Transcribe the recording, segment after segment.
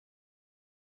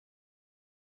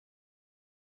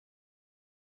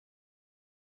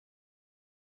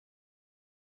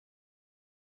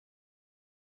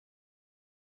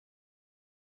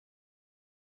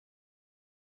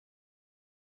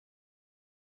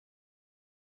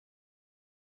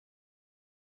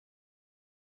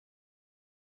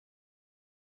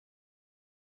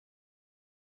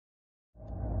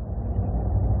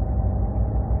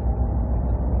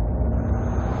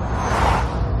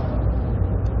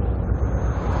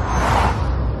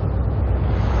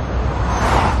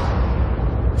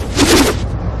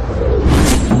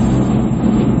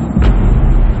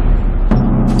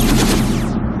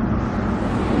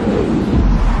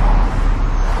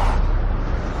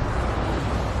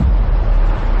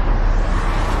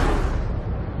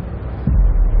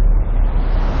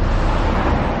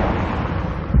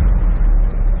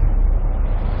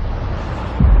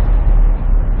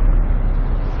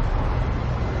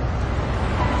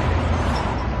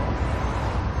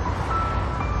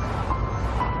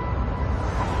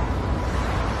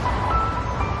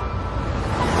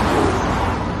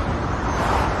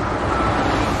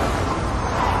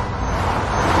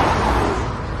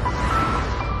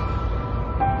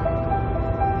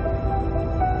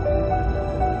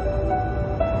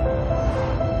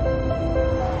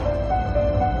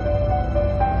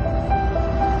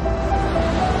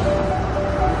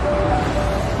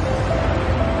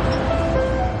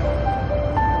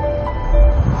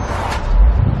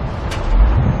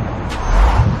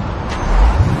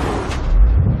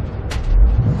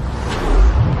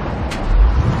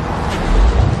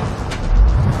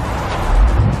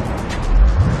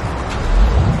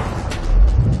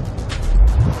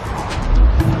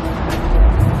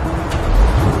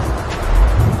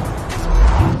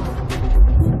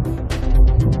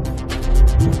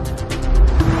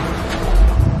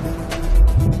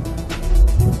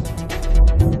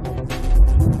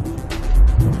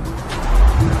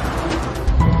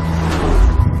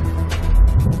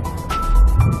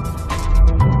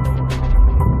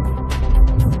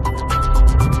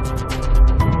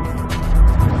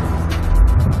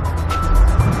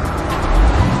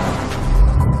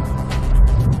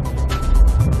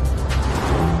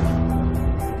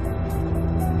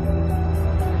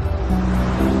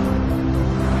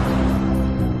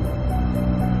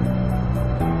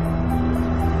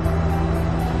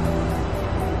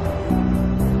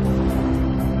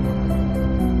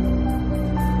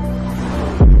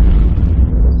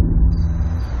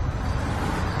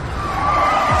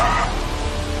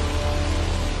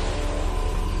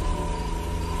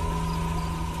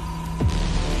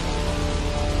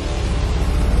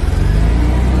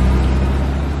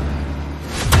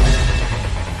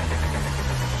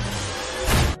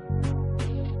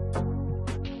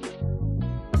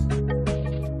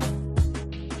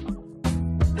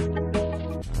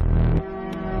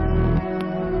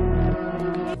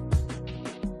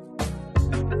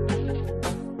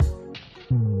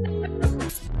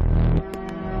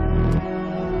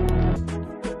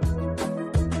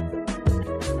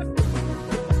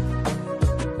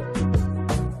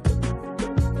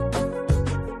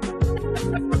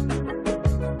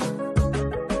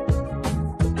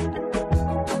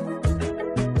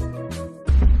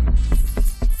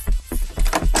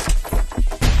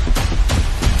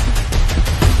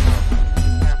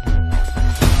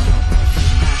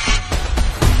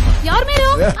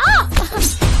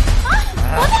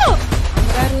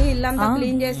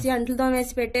చేసి అంట్లతో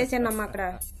వేసి పెట్టేసానమ్మా అక్కడ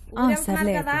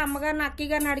ఊరెళ్తున్నారు కదా అమ్మగారిని అక్కి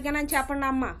గారిని అడిగానని చెప్పండి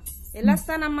అమ్మా.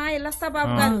 వెళ్ళొస్తానమ్మా, వెళ్ళొస్తా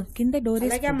బాబు గారు. కింద డోర్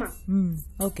అమ్మా.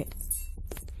 ఓకే.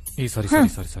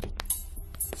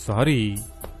 సారీ,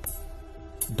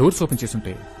 డోర్స్ ఓపెన్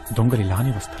చేసుంటే దొంగలు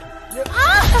ఇలానే వస్తారు.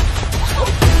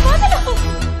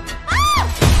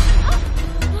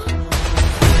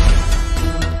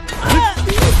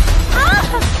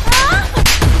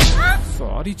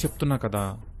 సారీ చెప్తున్నా కదా.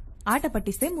 ఆట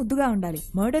పట్టిస్తే ముద్దుగా ఉండాలి,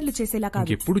 మర్డర్లు చేసేలా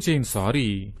కాదు. ఎప్పుడు చేయను సారీ.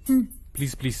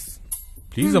 ప్లీజ్ ప్లీజ్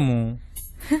ప్లీజ్ అమ్ము.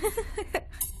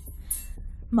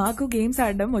 మాకు గేమ్స్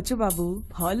ఆడడం వచ్చు బాబు.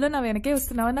 హాల్లో నా వెనకే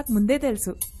వస్తున్నావని నాకు ముందే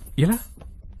తెలుసు. ఎలా?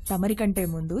 తమరి కంటే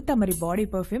ముందు తమరి బాడీ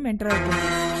పర్ఫ్యూమ్ ఎంటర్ అవుతుంది.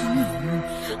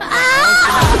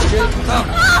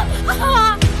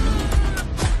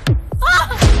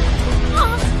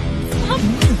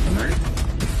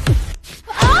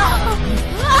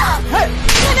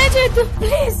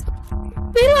 ప్లీజ్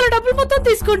మీరు వాళ్ళ డబ్బులు మొత్తం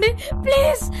తీసుకోండి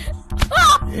ప్లీజ్.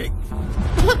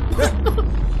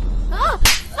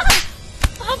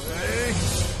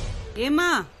 ఏమ్మా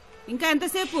ఇంకా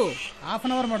ఎంతసేపు? హాఫ్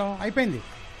అన్ అవర్ మేడం, అయిపోయింది.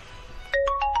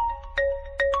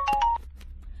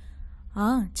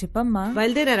 చెప్పమ్మా.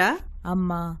 బయలుదేరారా?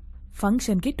 అమ్మా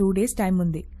ఫంక్షన్ కి 2 days టైం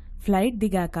ఉంది. ఫ్లైట్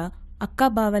దిగాక అక్కా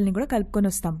బావల్ని కూడా కలుపుకొని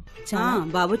వస్తాం.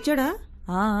 బాబొచ్చాడా?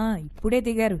 ఇప్పుడే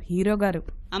దిగారు హీరో గారు.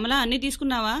 అమలా అన్ని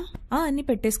తీసుకున్నావా? అన్ని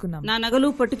పెట్టేసుకున్నాం. నా నగలు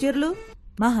పట్టు చీరలు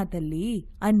మహా తల్లి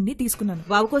అన్ని తీసుకున్నాను.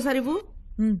 బాబుకోసారి ఇవ్వు.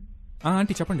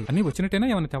 ఆంటీ చెప్పండి, అన్ని వచ్చినట్టేనా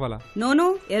ఏమైనా తేవాలా? నోను,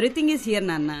 ఎవ్రీథింగ్ ఈస్ హియర్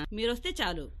నాన్న. మీరొస్తే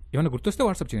చాలు. ఏమైనా గుర్తొస్తే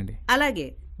వాట్సాప్ చేయండి. అలాగే.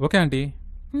 ఓకే ఆంటీ,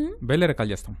 బయలుదేరే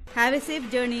కాల్ చేస్తాం. Have a safe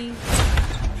journey.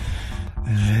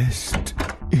 Rest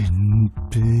in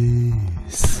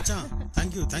peace.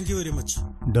 Thank you very much.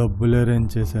 డబ్బులు అరేంజ్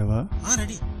చేసావా?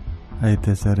 రెడీ.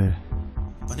 అయితే సరే,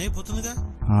 పని అయిపోతుందిగా?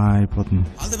 అయిపోతుంది.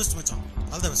 All the best Maccha,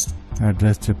 all the best.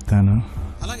 Address చెప్తాను,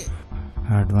 అలాగే.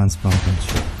 అడ్వాన్స్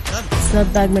పంపించు. सब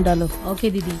बैग में डालो. ओके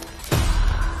दीदी.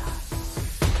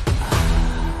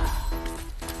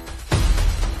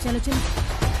 చలో చలో.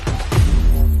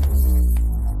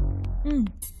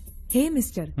 హే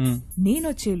మిస్టర్,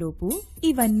 నేనొచ్చేలోపు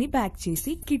ఇవన్నీ ప్యాక్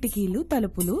చేసి కిటికీలు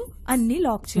తలుపులు అన్ని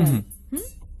లాక్ చేయాలి.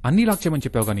 అన్ని లాక్ చేయమని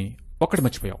చెప్పావు గానీ ఒక్కటి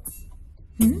మర్చిపోయావు.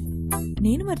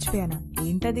 నేను మర్చిపోయానా?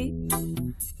 ఏంటది?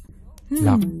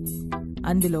 లాక్.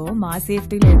 అందులో మా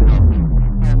సేఫ్టీ లేదు.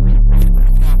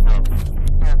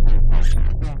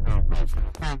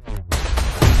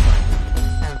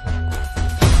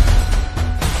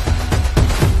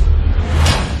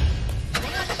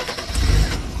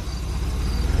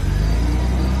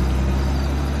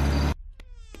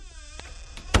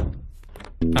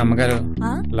 అమ్మగారు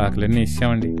లాకులన్నీ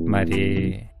ఇచ్చామండి, మరి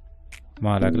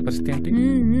మా లాకుల పరిస్థితి ఏంటి?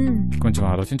 కొంచెం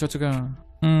ఆలోచించవచ్చుగా.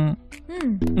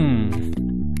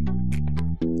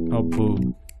 అప్పు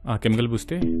ఆ కెమికల్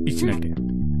పూస్తే ఇచ్చినట్టే.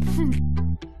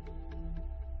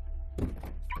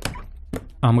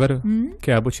 అమ్మగారు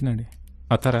క్యాబ్ వచ్చిందండి,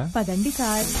 వస్తారా? పదండి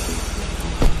సార్.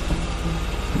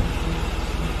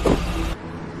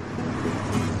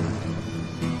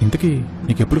 ఇంతకీ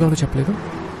నీకు ఎప్పుడు కావాలో చెప్పలేదు?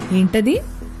 ఏంటది?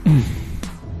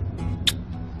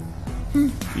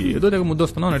 ఏదో దగ్గర ముద్దు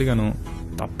వస్తున్నావు అని అడిగాను,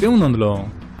 తప్పేముంది అందులో?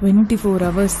 24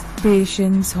 hours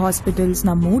పేషెంట్స్, హాస్పిటల్స్,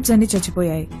 నా మూడ్స్ అన్ని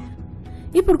చచ్చిపోయాయి.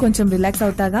 ఇప్పుడు కొంచెం రిలాక్స్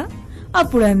అవుతాగా,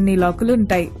 అప్పుడు అన్ని లాకులు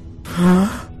ఉంటాయి.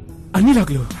 అన్ని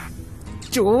లాకులు?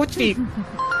 చోచి.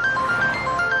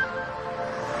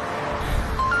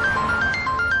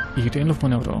 ఈ టైంలో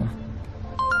ఫోన్ ఎవరు?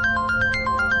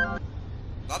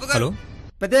 హలో,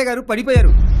 పెద్దయ్య గారు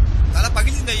పడిపోయారు. తల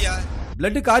పగిలిందయ్యా,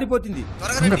 బ్లడ్ కారిపోతుంది.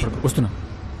 వస్తున్నా.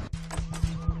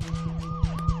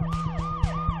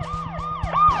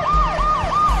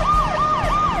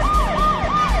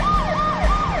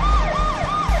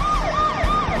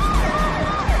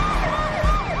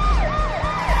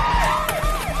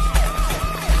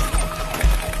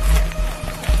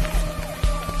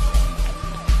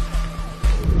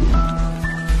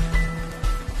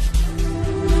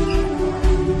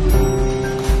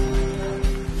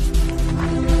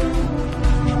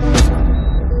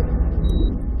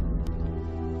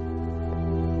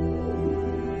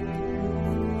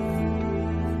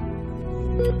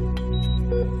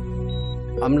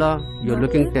 Amla, you're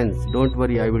looking tense. Don't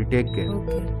worry, I will take care.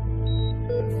 Okay.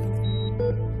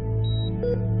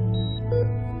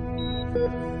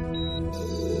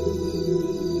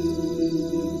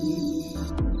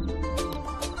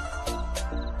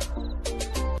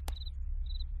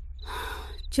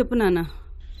 చెప్పు నాన్న.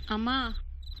 అమ్మా,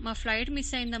 మా ఫ్లైట్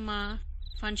మిస్ అయిందమ్మా.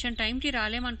 ఫంక్షన్ టైంకి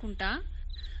రాలేమనుకుంటా.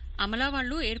 అమలా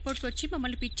వాళ్ళు ఎయిర్పోర్ట్కి వచ్చి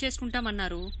మమ్మల్ని పిక్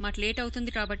చేసుకుంటామన్నారు. మాకు లేట్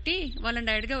అవుతుంది కాబట్టి వాళ్ళని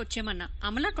డైరెక్ట్గా వచ్చేయమన్నా.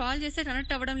 అమలా కాల్ చేస్తే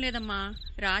కనెక్ట్ అవ్వడం లేదమ్మా.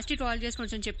 రాష్ట్రీ కాల్ చేసి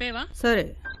కొంచెం చెప్పేవా? సరే.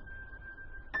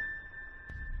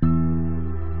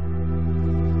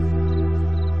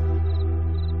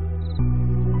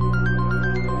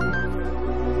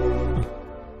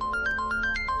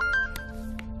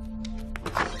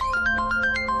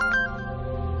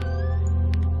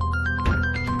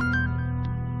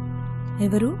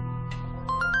 ఎవరు?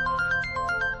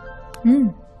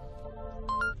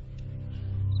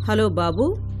 హలో బాబు.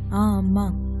 అమ్మా,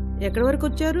 ఎక్కడి వరకు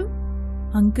వచ్చారు?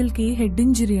 అంకుల్ కి హెడ్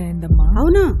ఇంజరీ అయిందమ్మా.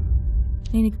 అవునా?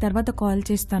 నేను తర్వాత కాల్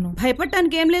చేస్తాను.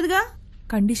 భయపడటానికి ఏం లేదుగా.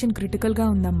 కండిషన్ క్రిటికల్ గా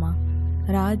ఉందమ్మా.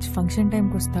 రాజ్ ఫంక్షన్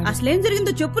టైంకి వస్తాడు. అసలేం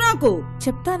జరిగిందో చెప్పు నాకు.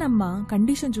 చెప్తానమ్మా,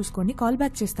 కండిషన్ చూసుకొని కాల్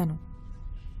బ్యాక్ చేస్తాను.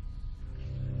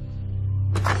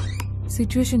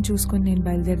 సిచ్యువేషన్ చూసుకొని నేను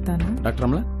బయలుదేరుతాను. డాక్టర్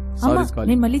అమలా, అమ్మా,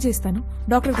 నేను మళ్ళీ చేస్తాను.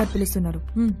 డాక్టర్ గారు పిలుస్తున్నారు.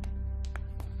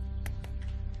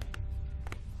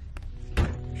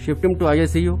 Shift him to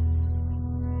ICU.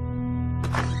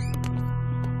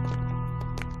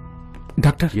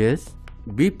 Doctor. Yes.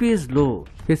 BP is low.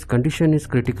 His condition is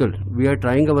critical. We are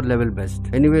trying our level best.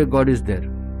 Anyway, God is there.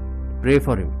 Pray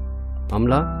for him.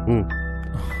 Amla?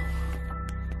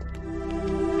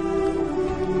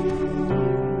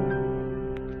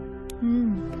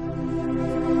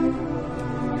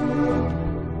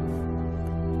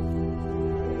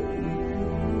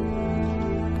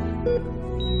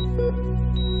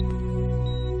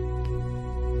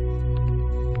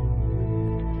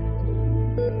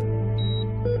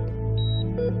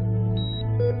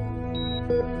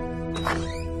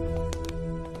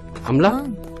 Amla?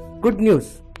 Good news.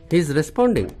 He is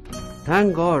responding. Thank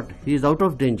God he is out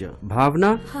of danger.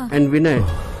 Bhavna and Vinay,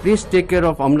 please take care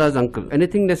of Amla's uncle.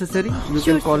 Anything necessary, you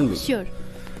can call me. Sure.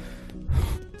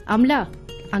 Amla,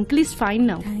 uncle is fine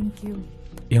now. Thank you.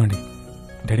 ఏమండి,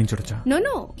 డాడీని చూడొచ్చా?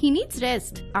 No. He needs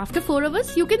rest. After 4 hours,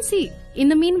 you can see. In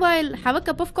the meanwhile, have a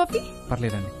cup of coffee.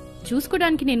 పర్లేదండి.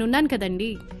 చూసుకోవడానికి నేనున్నాను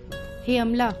కదండి. హే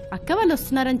అమ్లా, అక్క వాళ్ళు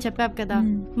వస్తున్నారని చెప్పావు కదా,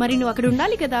 మరి నువ్వు అక్కడ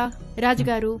ఉండాలి కదా.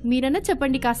 రాజుగారు, మీరన్నా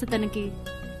చెప్పండి కాస్త తనకి.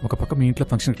 ఒక పక్క మీ ఇంట్లో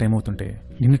ఫంక్షన్ టైం అవుతుంటే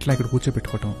నిన్నట్లా ఇక్కడ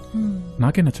కూర్చోబెట్టుకోవటం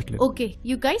నాకే నచ్చట్లేదు. Okay,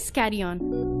 you guys carry on.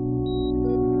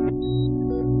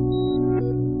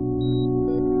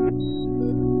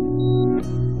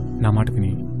 నా మాట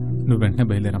విని నువ్వు వెంటనే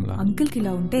బయలుదేరమ్లా. అంకుల్ కి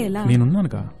ఇలా ఉంటే ఎలా?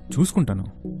 నేనున్నానుగా, చూసుకుంటాను.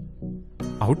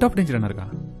 అవుట్ ఆఫ్ డేంజర్ అన్నారుగా,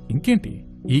 ఇంకేంటి.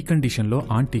 ఈ కండిషన్లో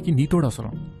ఆంటీకి నీతోడు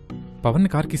అవసరం. పవన్ ని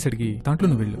కార్కి అడిగి దాంట్లో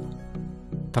నువ్వు వెళ్ళు.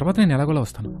 తర్వాత నేను ఎలాగోలా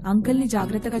వస్తాను. అంకుల్ ని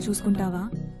జాగ్రత్తగా చూసుకుంటావా?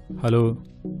 హలో,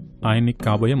 ఆయన్ని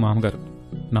కాబోయే మామగారు,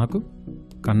 నాకు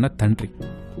కన్న తండ్రి.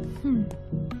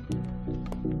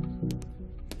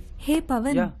 హే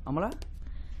Pawan. Amala,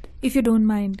 if you don't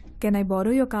mind, can I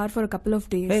borrow your car for a couple of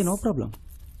days? No problem.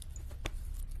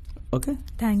 Okay,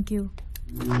 thank you.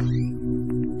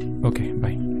 Okay,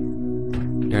 bye.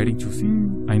 డాడీని చూసి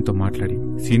ఆయనతో మాట్లాడి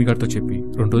సీని గారితో చెప్పి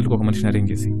 2 రోజులకు ఒక మనిషిని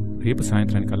అరేంజ్ చేసి రేపు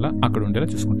సాయంత్రానికల్లా అక్కడ ఉండేలా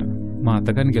చూసుకుంటాను. మా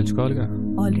అత్తగారిని గెలుచుకోవాలిగా.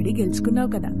 ఆల్రెడీ గెలుచుకున్నావు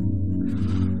కదా.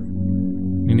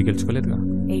 నిన్ను గెలుచుకోలేదుగా.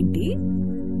 ఏంటి?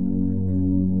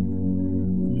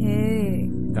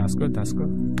 దాసుకో.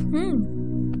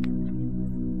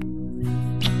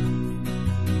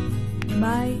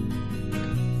 బాయ్.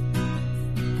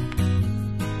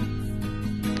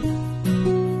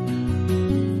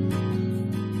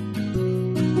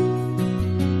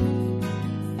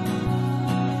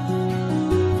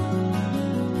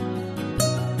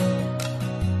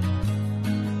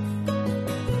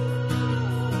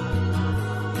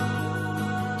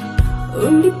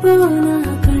 ఉండిపోనా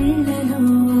కళ్ళలో,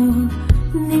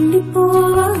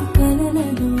 నిండిపోవా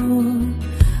కలలలో,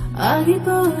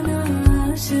 ఆగిపోనా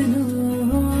ఆశలో,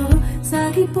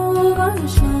 సాగిపోవా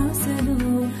శ్వాసలో.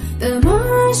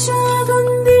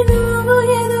 తమాషాగుంది నువ్వు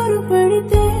ఎదురు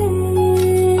పడితే,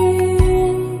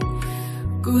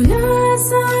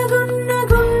 కులాసాగున్న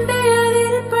గుండె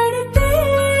అదిరి పడితే,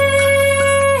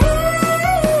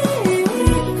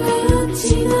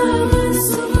 ఎక్కడొచ్చిన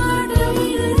మనసు మాట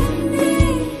వినరిందే.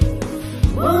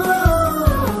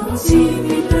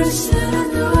 జీవి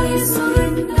ప్రశ్నలతో వయసు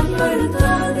వెంట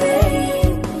పడతాదే.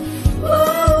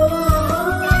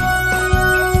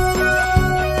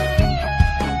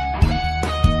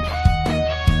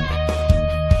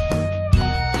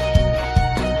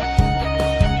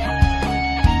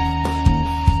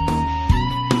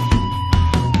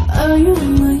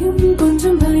 అయోమయం,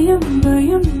 కొంచెం భయం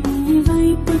నీ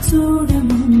వైపు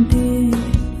చూడమంటే,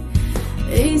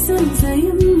 ఏ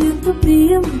సంశయం ఎంత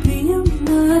ప్రియం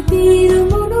నా తీరు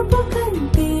మునుపు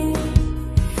కంటే.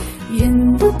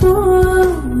 ఎందుకో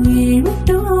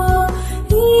ఏమిటో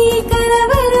ఈ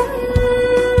కలవరం,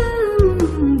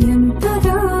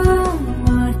 ఎంతగా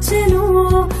మార్చెను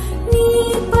నీ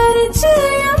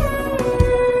పరిచయం.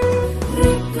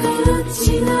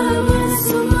 రెక్కలొచ్చిన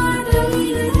మనసు మాట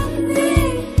వినరిందే.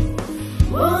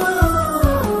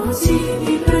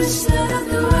 జీవి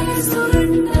ప్రశ్నలతో వయసు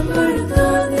వెంట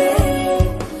పడుతోందే.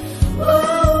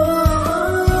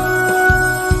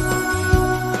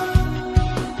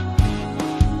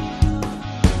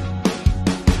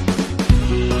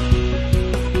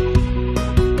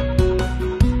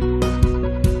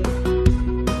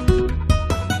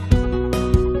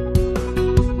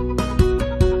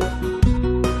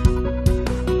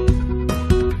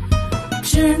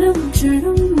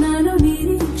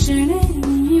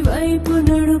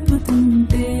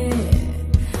 చేరుకుంటే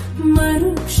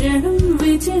మరుక్షణం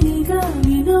విచలిగా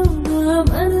వినో నా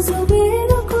మనసు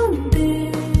వేడుకుంటే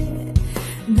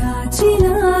దాచిన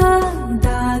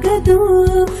దాగదు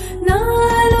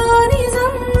నాలో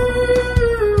నిజం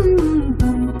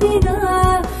పంపిగా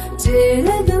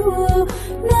చేరదు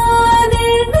నా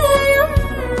నిర్ణయం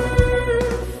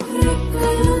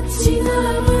రెక్కలొచ్చిన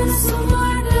మనసు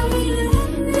మాట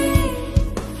వినదే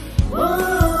ఓ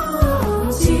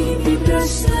చీటి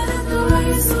ప్రశ్నలతో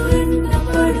వయసు వెంట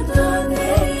పడుతోంది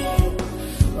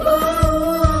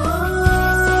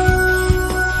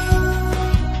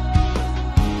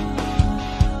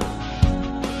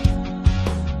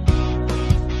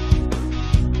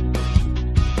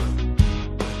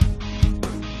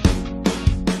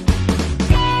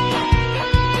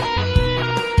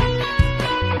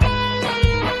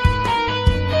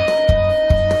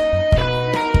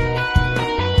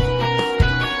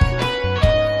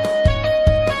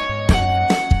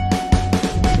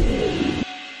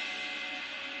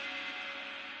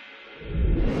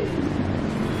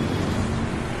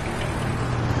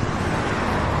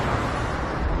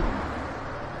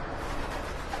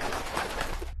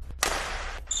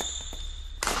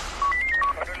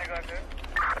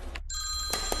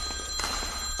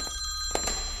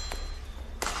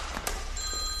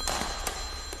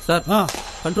सर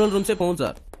कंट्रोल रूम से पहुंच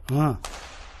सर।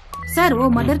 सर वो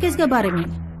मर्डर केस के बारे में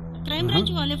क्राइम ब्रांच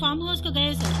वाले फार्म हाउस को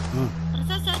गए सर।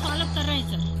 प्रसाद सर फॉलो कर रहे हैं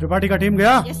सर। त्रिपाठी का टीम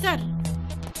गया? Yes sir.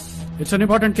 It's an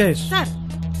important case sir.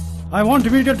 I want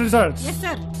immediate results. Yes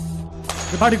sir.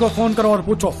 Tripathi को फोन करो और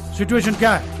पूछो सिचुएशन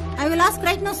क्या है। I will ask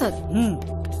right now sir.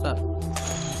 Sir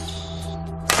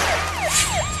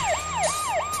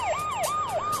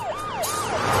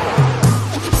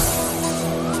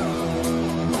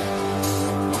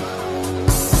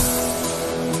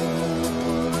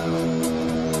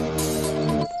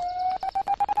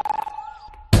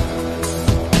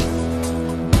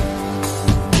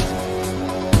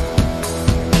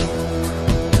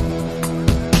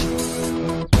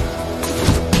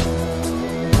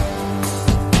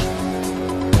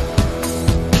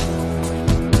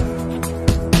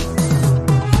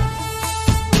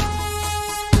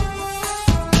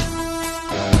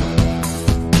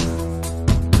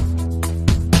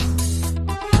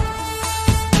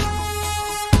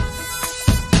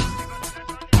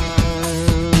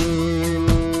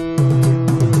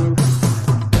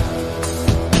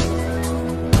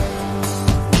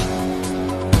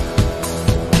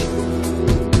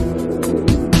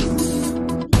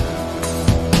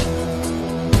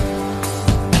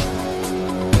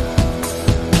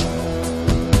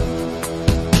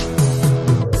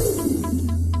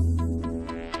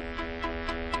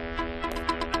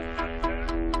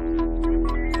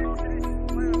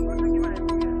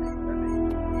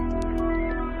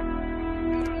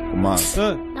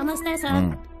నమస్తే సార్.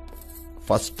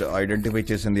 ఫస్ట్ ఐడెంటిఫై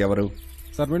చేసింది ఎవరు?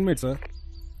 Servant sir.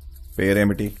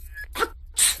 పేరేమిటి?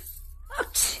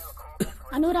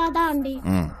 అనురాధ అండి.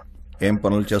 ఏం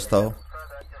పనులు చేస్తావు?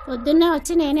 పొద్దున్నే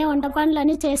వచ్చి నేనే వంట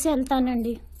పనులని చేసి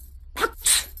వెళ్తానండి.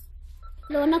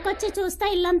 లోనకొచ్చి చూస్తే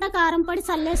ఇల్లంతా కారం పొడి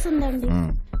చల్లేస్తుందండి.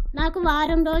 నాకు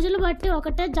వారం రోజులు బట్టి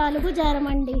ఒకటే జలుబు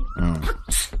జ్వరమండి.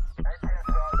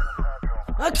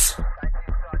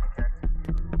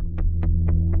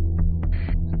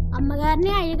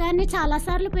 అమ్మగారిని అయ్యగారిని చాలా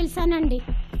సార్లు పిలిచానండి.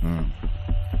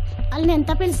 వాళ్ళని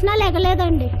ఎంత పిలిచినా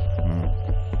లేగలేదండి.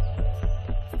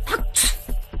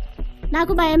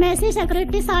 నాకు భయం వేసి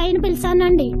సెక్యూరిటీ సాయిని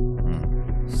పిలిచానండి.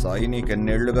 సాయి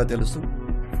నీకెన్నేళ్లుగా తెలుసు?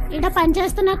 ఇక్కడ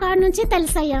పనిచేస్తున్న కాడ నుంచి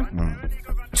తెలుసయ్యా.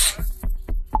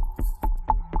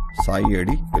 సాయి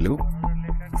ఏడి పిలువు.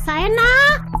 సాయన్నా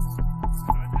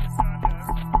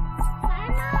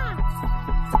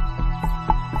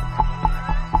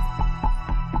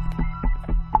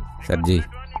सर जी,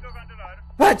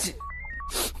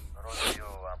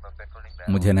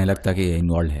 मुझे नहीं लगता कि ये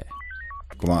इन्वॉल्व है।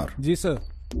 कुमार जी सर।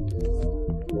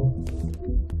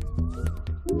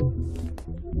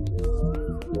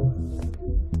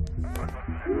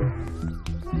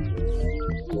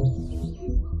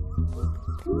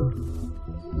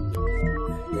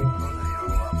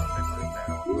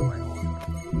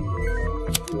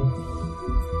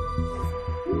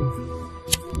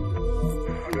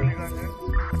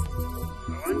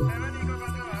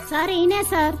 సార్ ఈయనే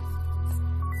సార్.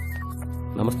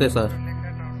 నమస్తే సార్.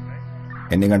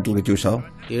 ఎన్ని గంటలకు చూసావు?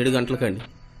 7 గంటలకండి.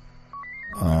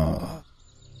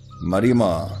 మరి మా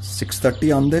 6:30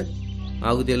 అందే?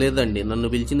 నాకు తెలియదండి, నన్ను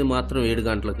పిలిచింది మాత్రం 7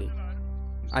 గంటలకి.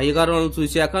 అయ్యగారు వాళ్ళని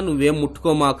చూశాక నువ్వేం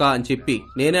ముట్టుకోమాక అని చెప్పి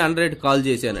నేనే 100 కాల్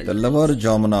చేశానండి.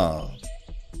 తెల్లవారుజామున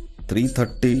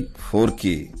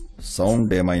 3:34కి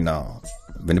సౌండ్ ఏమైనా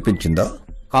వినిపించిందా?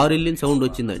 కారు వెళ్ళిన సౌండ్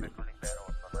వచ్చిందండి.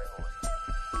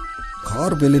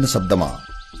 కార్ వెళ్ళిన శబ్దమా?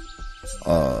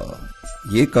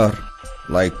 ఏ car?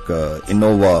 Like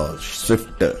Innova,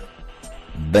 Swift,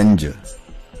 Benz?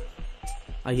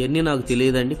 అవన్నీ నాకు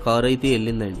తెలియదండి. కారు అయితే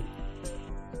వెళ్ళిందండి.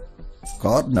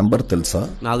 కార్ నెంబర్ తెలుసా?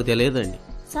 నాకు తెలియదండి.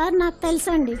 సార్ నాకు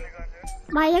తెలుసండి,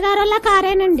 మా అయ్యగారు వాళ్ళ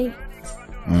కారేనండి.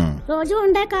 రోజు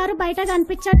ఉండే కారు బయట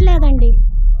కనిపించట్లేదండి.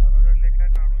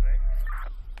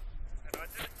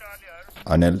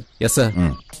 Anil? Yes sir.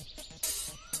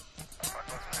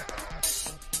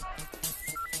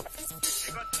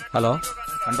 Hello,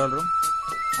 control room.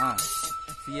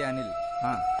 CA Anil.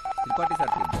 Tripathi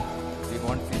sir team. We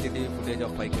want CCTV footage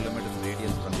of 5 kilometers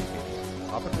radius from this area.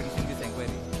 After finishing this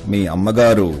inquiry. మీ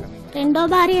అమ్మగారు రెండో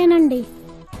భార్యేనండి.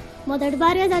 మొదటి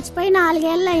భార్య చచ్చిపోయి 4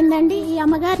 ఏళ్ళు అయిందండి. ఈ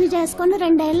అమ్మగారిని చేసుకుని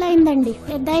 2 ఏళ్ళు అయిందండి.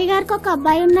 పెద్దయ్య గారికి ఒక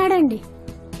అబ్బాయి ఉన్నాడండి.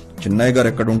 చిన్నయ్య గారు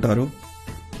ఎక్కడుంటారు?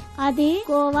 అది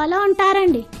గోవాలో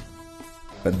ఉంటారండి.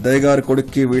 పెద్దయ్య గారి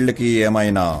కొడుక్కి వీళ్ళకి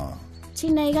ఏమైనా?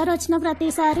 చిన్నయ్య గారు వచ్చిన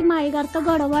ప్రతిసారి మా అయ్యగారితో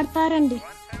గొడవ పడతారండి.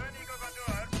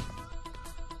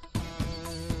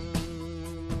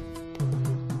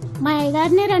 మా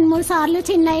అయ్యగారిని 2-3 సార్లు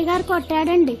చిన్నయ్య గారు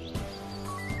కొట్టాడండి.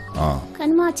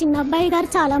 కానీ మా చిన్న అబ్బాయి గారు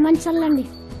చాలా మంచోళ్ళండి.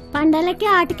 పండలకి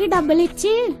ఆటికి డబ్బులు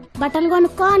ఇచ్చి బట్టలు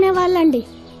కొనుక్కో అనేవాళ్ళండి.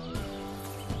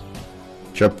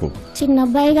 చెప్పు. చిన్న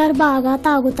అబ్బాయి గారు బాగా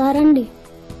తాగుతారండి.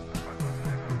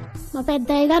 మా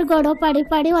పెద్దయ్య గారు గొడవ పడి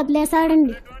పడి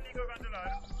వదిలేశాడండి.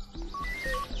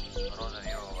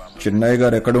 చిన్నయ్య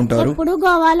గారు ఎక్కడుంటారు? ఎప్పుడు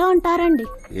గోవాలో ఉంటారండి.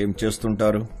 ఏం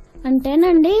చేస్తుంటారు?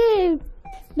 అంటేనండి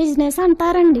బిజినెస్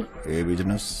అంటారండి. ఏ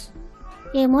బిజినెస్?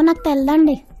 ఏమో నాకు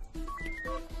తెల్దండి.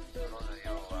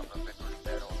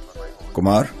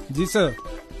 Kumar ji sir.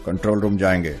 Control room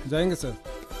जाएंगे. जाएंगे सर.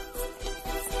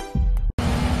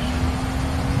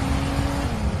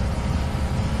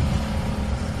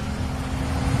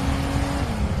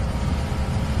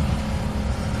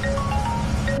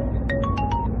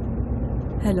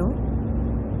 హలో,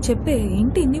 చెప్పే,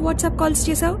 ఏంటి ఇన్ని వాట్సాప్ కాల్స్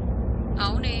చేసావు?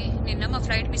 అవునే, నిన్న మా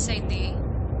ఫ్లైట్ మిస్ అయింది.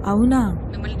 అవునా?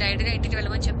 మిమ్మల్ని డైరెక్ట్ గా ఇంటికి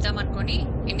వెళ్ళమని చెప్తాం అనుకోని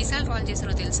ఎన్నిసార్లు కాల్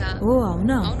చేసానో తెలుసా? ఓ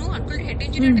అవునా? అవును, అంకుల్ హెడ్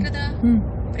ఇంజరీ అంట కదా.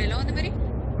 ఇప్పుడు ఎలా ఉంది మరి?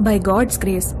 By God's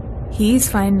grace he's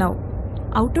fine now.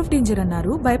 Out of danger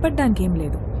అన్నారు, భయపడడానికి ఏం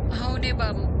లేదు. అవునే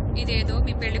బాబు, ఇదేదో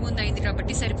మీ పెళ్లి ముందు అయింది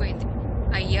కాబట్టి సరిపోయింది.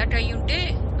 అయ్యా ట్రై ఉంటే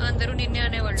అందరూ నిన్నే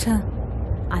అనేవాళ్ళు.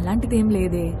 అలాంటిదేం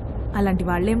లేదే, అలాంటి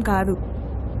వాళ్ళేం కాదు.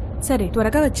 సరే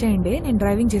త్వరగా వచ్చేయండి, నేను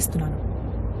డ్రైవింగ్ చేస్తున్నాను.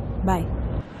 బాయ్.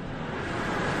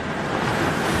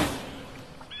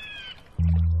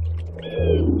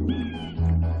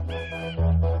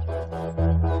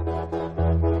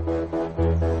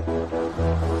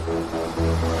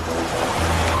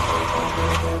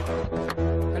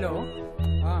 హలో,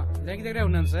 దగ్గరే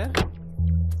ఉన్నాను సార్.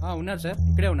 ఉన్నారు సార్,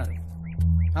 ఇక్కడే ఉన్నారు.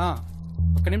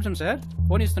 ఒక్క నిమిషం సార్,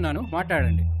 ఫోన్ ఇస్తున్నాను,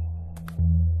 మాట్లాడండి.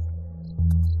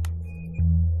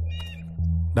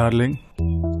 డార్లింగ్,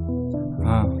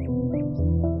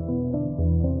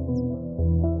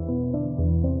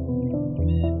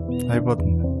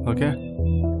 అయిపోతుంది. ఓకే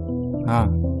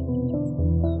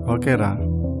ఓకే రా,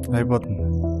 అయిపోతుంది.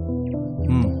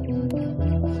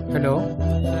 హలో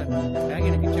సార్, బ్యాగ్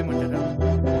எனக்கு ఇచ్చేయమంటారా?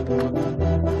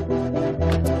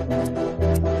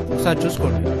 ఒకసారి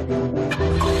చూసుకోండి.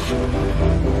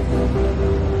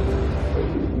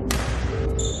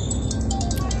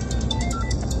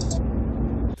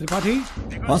 त्रिपाठी।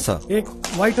 हाँ सर। एक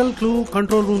वाइटल क्लू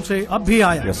कंट्रोल रूम से अब भी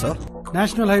आया। Yes sir.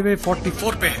 नेशनल हाईवे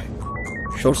 44 पे है।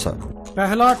 Sure sir.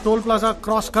 पहला टोल प्लाजा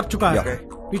क्रॉस कर चुका है,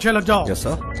 पीछे लग जाओ। Yes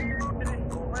sir.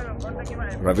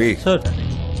 रवि सर,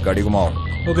 गाड़ी घुमाओ।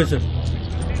 Okay sir.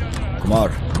 Kumar.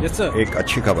 Yes sir. एक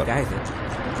अच्छी खबर क्या है सर?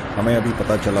 हमें अभी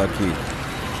पता चला कि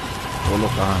वो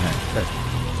लोग कहाँ हैं।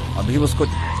 अभी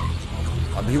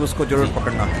उसको जरूर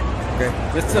पकड़ना है। Okay?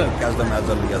 Yes sir. Catch them as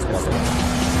early as possible.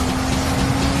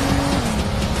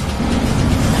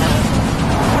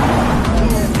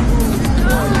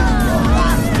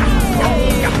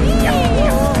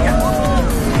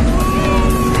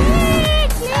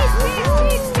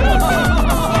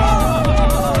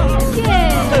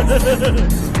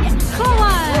 Come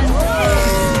on!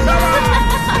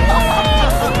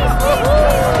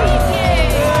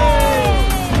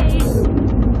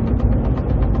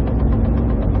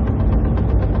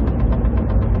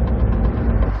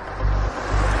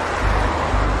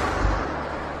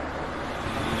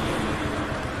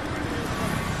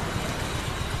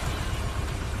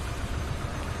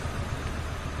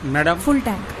 Madam, full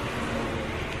tank.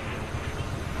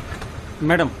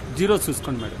 Madam zero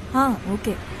చూసుకోండి మేడం.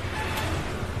 ఓకే.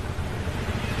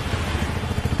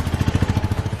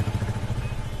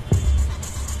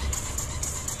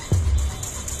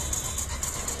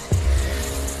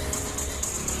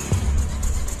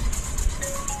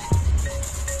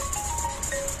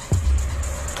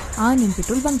 నేను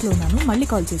పెట్రోల్ బంక్ లో ఉన్నాను, మళ్ళీ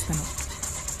కాల్ చేస్తాను.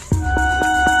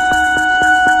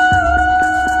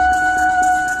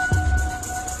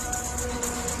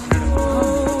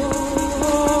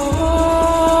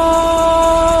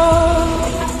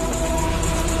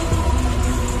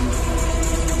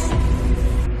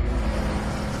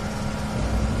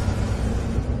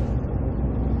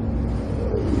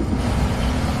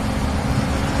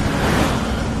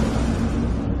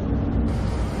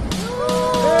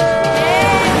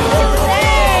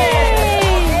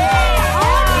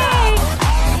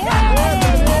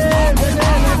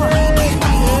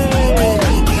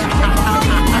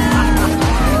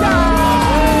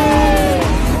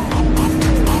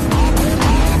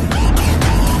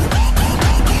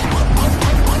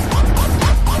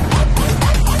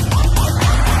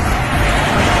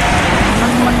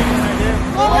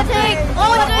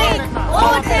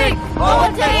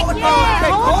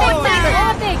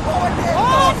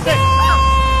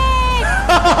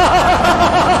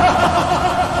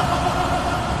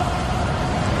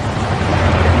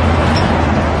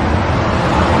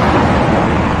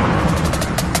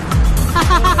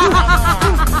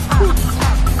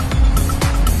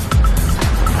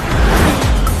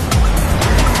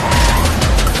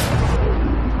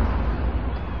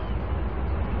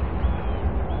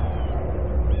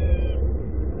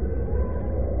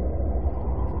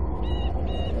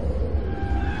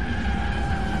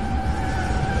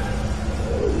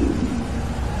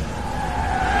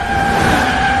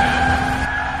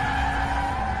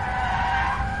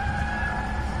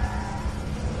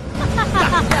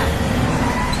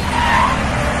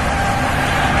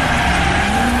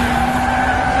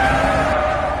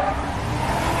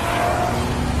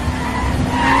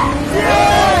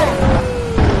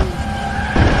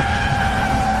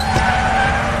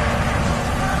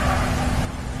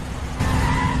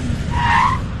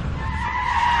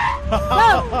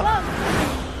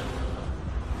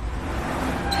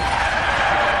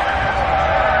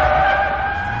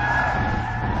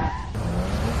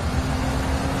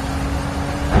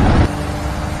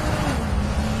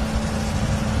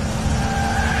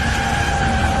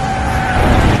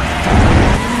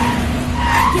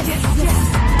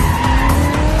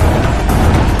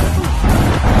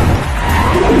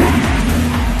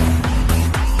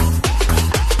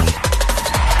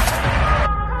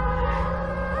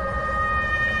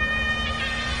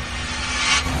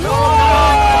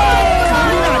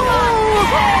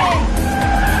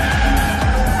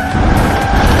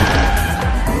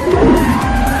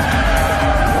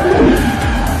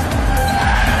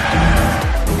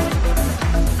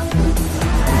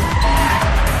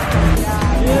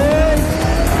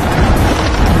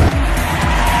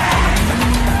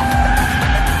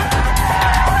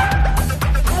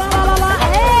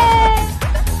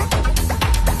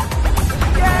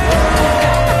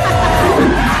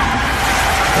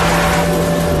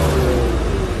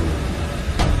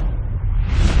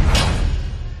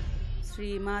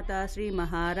 శ్రీ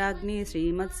మహారాజ్ఞి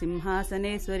శ్రీమత్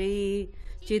సింహాసనేశ్వరీ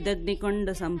చిదగ్నికొండ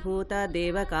సంభూత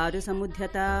దేవకారు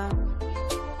సముద్యత.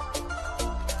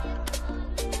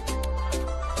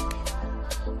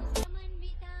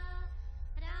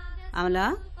 అమలా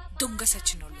దొంగ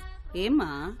సచ్చినోళ్ళు ఏమ్మా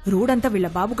రోడ్ అంతా వీళ్ళ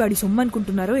బాబుగాడి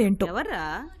సొమ్మనుకుంటున్నారో ఏంటో. ఎవర్రా?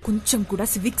 కొంచెం కూడా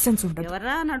సివిక్ సెన్స్ ఉండదు.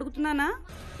 ఎవర్రా అని అడుగుతున్నానా?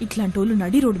 ఇట్లాంటి వాళ్ళు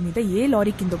నడి రోడ్డు మీద ఏ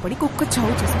లారీ కింద పడి కుక్క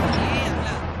చావు చేస్తారు.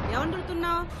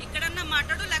 ఏమడుగుతున్నావు? ఇక్కడన్నా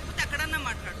మాట్లాడు, లేకపోతే అక్కడన్నా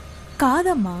మాట్లాడు.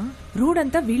 కాదమ్మా, రోడ్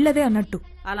అంతా వీళ్ళదే అన్నట్టు.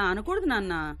 అలా అనకూడదు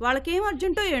నాన్న, వాళ్ళకేం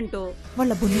అర్జెంటో ఏంటో.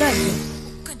 వాళ్ళ బుంద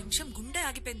ఒక్క నిమిషం గుండె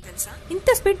ఆగిపోయింది తెలుసా. ఇంత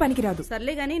స్పీడ్ పనికిరాదు.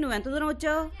 సర్లే గానీ నువ్వు ఎంత దూరం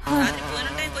వచ్చావు?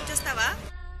 వచ్చేస్తావా?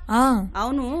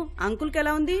 అవును, అంకుల్కి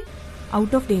ఎలా ఉంది?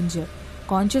 అవుట్ ఆఫ్ డేంజర్,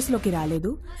 కాన్షియస్ లోకి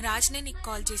రాలేదు. రాజ్నే నీకు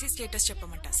కాల్ చేసి స్టేటస్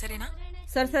చెప్పమంట, సరేనా?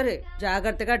 సరే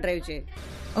జాగ్రత్తగా డ్రైవ్ చేయి.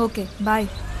 Okay bye.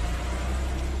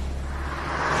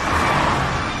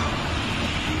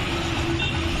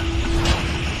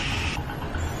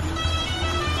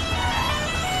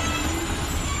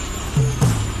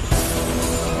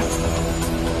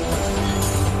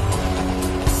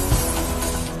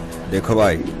 देखो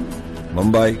भाई,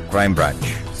 मुंबई क्राइम ब्रांच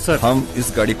सर, हम इस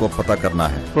गाड़ी को पता करना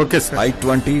है. Okay sir.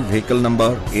 I-20 vehicle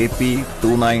number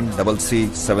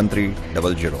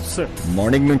AP29CC7300. Sir.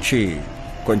 Morning నుంచి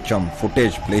కొంచెం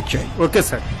ఫుటేజ్ ప్లే చేయి. Okay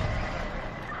sir.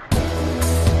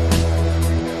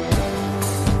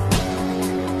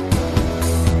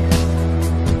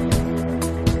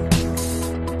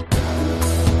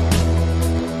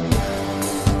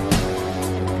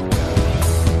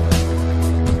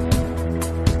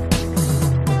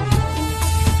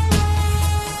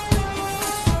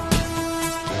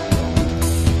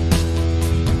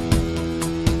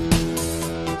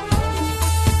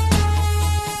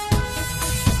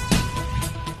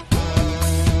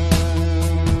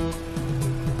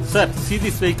 Sir, see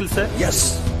this vehicle, sir? Yes,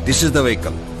 this is the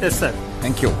vehicle. Yes, sir.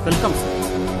 Thank you. Welcome, sir.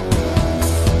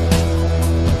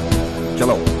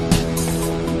 चलो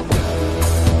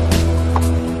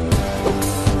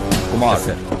Kumar Yes,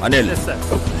 sir. Anil Yes, sir.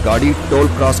 गाड़ी toll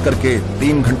cross करके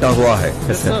 3 घंटा हुआ है।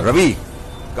 Yes, sir. Ravi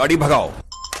गाड़ी भगाओ।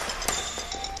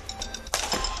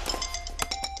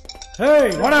 Hey,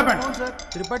 what happened?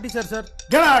 Tripati, sir, sir.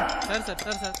 Get out!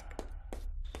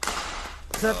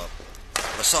 Sir.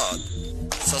 Prasad,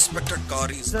 suspected car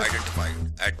is identified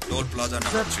at toll plaza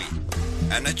number 3,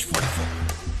 NH44.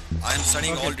 I am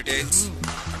sending all details.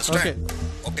 Understand?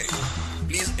 Okay.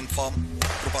 Please inform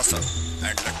Krupa sir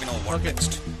and let me know what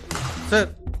next. Sir,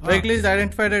 vehicle is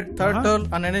identified at third toll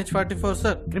on NH44,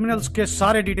 sir. Criminals के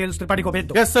सारे details Tripathi को भेज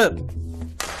दो। Yes, sir.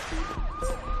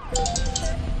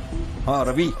 हाँ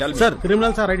Ravi, tell me. Sir,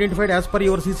 criminals are identified as per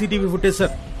your CCTV footage,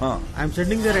 sir. हाँ. I am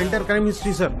sending their entire crime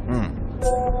history, sir.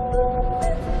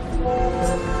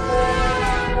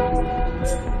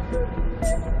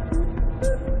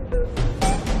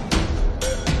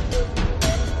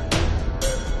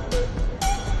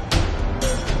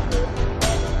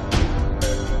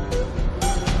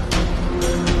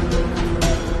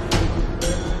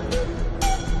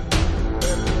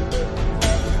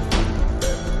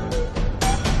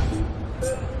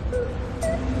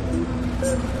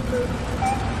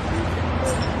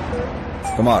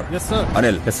 Kumar. Yes, sir.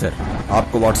 Anil. Yes, sir.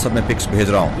 आपको WhatsApp में pics भेज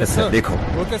रहा हूँ। Yes, sir. देखो।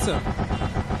 Okay, sir.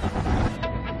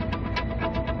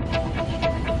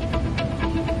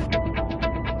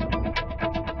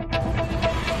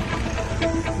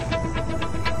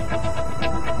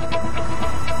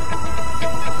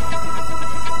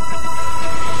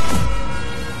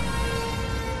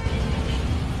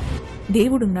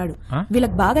 దేవుడున్నాడు,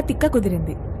 వీళ్ళకి బాగా తిక్క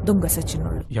కుదిరింది. దొంగ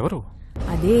సచ్చినోళ్ళు. ఎవరు?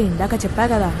 అదే ఇందాక చెప్పా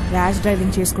కదా, ర్యాష్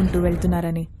డ్రైవింగ్ చేసుకుంటూ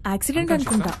వెళ్తున్నారని. యాక్సిడెంట్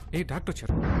అనుకుంటా. ఏ డాక్టర్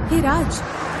వచ్చారు? హే రాజ్,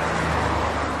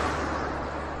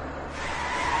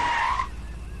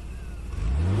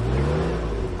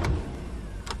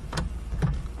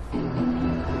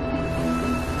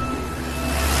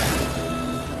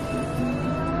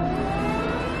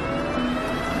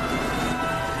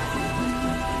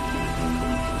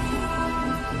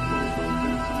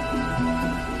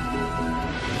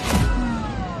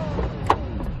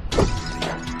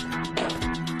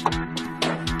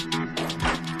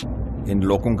 इन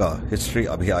लोगों का हिस्ट्री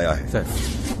अभी आया है। Sir.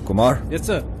 Kumar. Yes,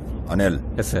 sir. Anil.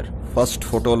 Yes, sir. First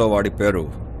ఫోటోలో వాడి పేరు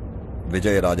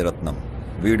విజయ్ రాజరత్నం.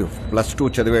 వీడు +2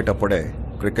 చదివేటప్పుడే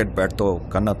క్రికెట్ బ్యాట్తో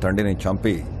కన్న తండ్రిని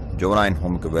చంపి జోనాయిన్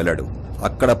హోమ్కి వెళ్ళాడు.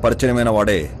 అక్కడ పరిచయమైన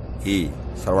వాడే ఈ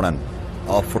శరవణన్.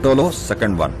 ఆ ఫోటోలో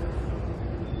second one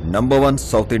number 1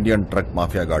 south Indian drug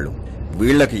mafia గాళ్లు.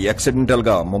 వీళ్లకి accidental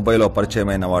గా ముంబైలో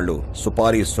పరిచయమైన వాళ్ళు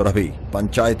సుపారి సురభి,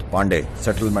 పంచాయత్ పాండే,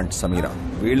 సెటిల్మెంట్ సమీరా.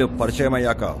 వీళ్ళు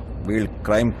పరిచయమయ్యాక వీళ్ళ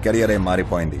క్రైమ్ కెరియరే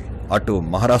మారిపోయింది. అటు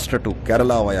మహారాష్ట్ర టు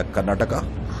కేరళ వయా కర్ణాటక,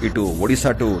 ఇటు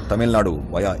Odisha to Tamil Nadu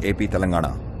via AP Telangana.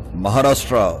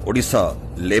 Maharashtra Odisha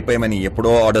లేపేయమని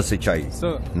ఎప్పుడో ఆర్డర్స్ ఇచ్చాయి.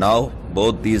 Now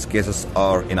both these cases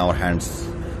are in our hands.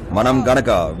 మనం గనక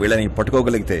వీళ్ళని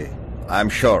పట్టుకోగలిగితే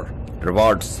I'm sure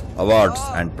rewards, awards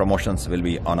and promotions will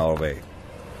be on our way.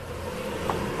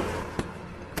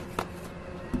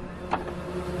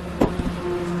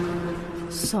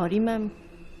 Sorry ma'am.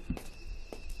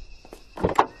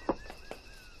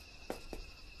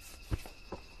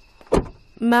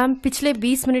 Ma'am पिछले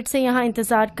 20 मिनट से यहाँ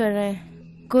इंतजार कर रहे हैं,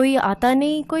 कोई आता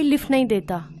नहीं, कोई लिफ्ट नहीं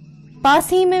देता। पास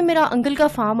ही में मेरा अंकल का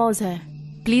फार्म हाउस है,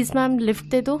 प्लीज मैम लिफ्ट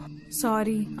दे दो।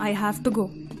 Sorry, I have to go.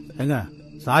 ஏங்க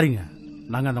சாரிங்க,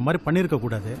 நாங்க அந்த மாதிரி பண்ணிருக்க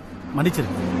கூடாது,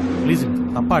 மன்னிச்சிருங்க ப்ளீஸ்,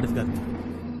 தப்பா எடுத்துக்காதீங்க.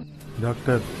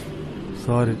 Doctor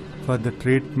sorry for the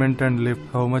treatment and lift.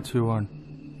 How much you want?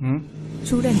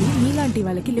 చూడండి, మీలాంటి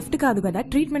వాళ్ళకి లిఫ్ట్ కాదు కదా,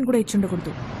 ట్రీట్మెంట్ కూడా ఇచ్చి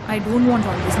ఉండకూడదు. I don't want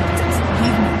all this nonsense.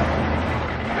 Leave me.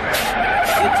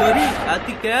 चोरी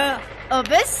आती क्या?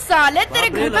 अबे साले, तेरे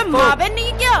घर पे माँ बहन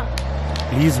नहीं क्या?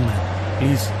 Please ma'am,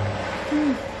 please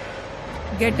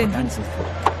get in.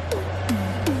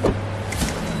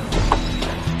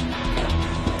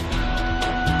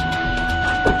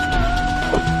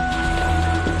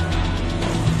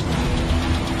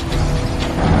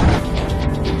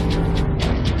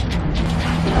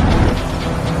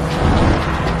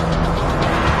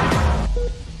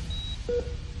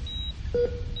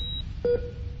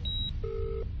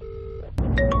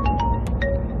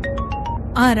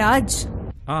 Raj,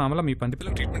 Amala మీ పంది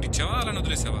పిల్లకి ట్రీట్మెంట్ ఇచ్చావా, అలా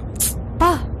వదిలేసావా?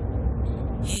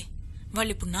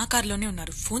 వాళ్ళు ఇప్పుడు నా కార్లోనే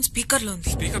ఉన్నారు, ఫోన్ స్పీకర్ లో ఉంది.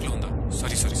 స్పీకర్ లో ఉందా?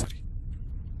 Sorry sorry sorry.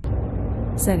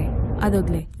 సరే అది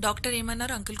వదిలే. డాక్టర్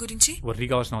ఏమన్నారు అంకుల్ గురించి? వర్రీ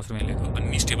కావాల్సిన అవసరం ఏం లేదు,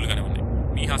 అన్ని స్టేబుల్ గానే ఉన్నాయి.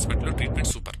 మీ హాస్పిటల్లో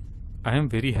treatment super. I'm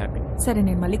very happy. సరే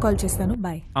నేను మళ్ళీ కాల్ చేస్తాను.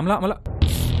 బాయ్. అమలా అమలా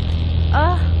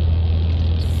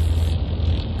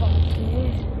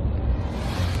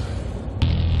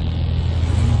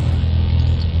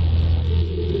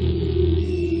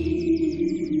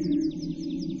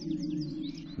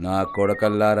నా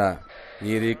కొడకల్లారా,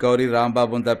 ఈ రికవరీ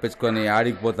రాంబాబుని తప్పించుకొని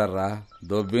ఆడికిపోతారా?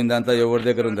 దొబ్బిందంతా ఎవరి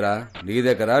దగ్గర ఉందిరా? నీ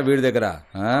దగ్గర, వీడి దగ్గర?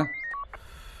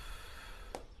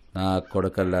 నా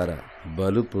కొడకల్లారా,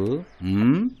 బలుపు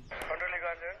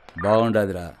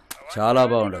బాగుండదురా, చాలా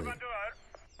బాగుండదు.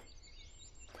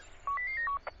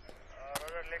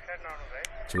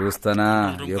 చూస్తానా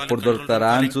ఎప్పుడు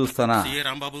దొరుకుతారా అని చూస్తానా.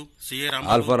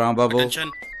 Alpha Rambabu,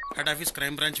 head office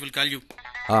crime branch will call you.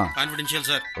 Confidential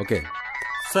sir. Okay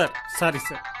sir. Sorry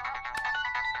sir.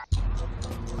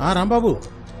 Rambabu,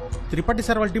 Tripathi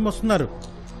sir వాళ్ళ టీం వస్తున్నారు.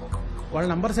 వాళ్ళ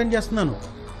నంబర్ సెండ్ చేస్తున్నాను.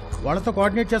 వాళ్ళతో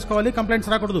కోఆర్డినేట్ చేసుకోవాలి,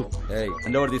 కంప్లైంట్స్ రాకూడదు.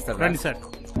 రండి సార్.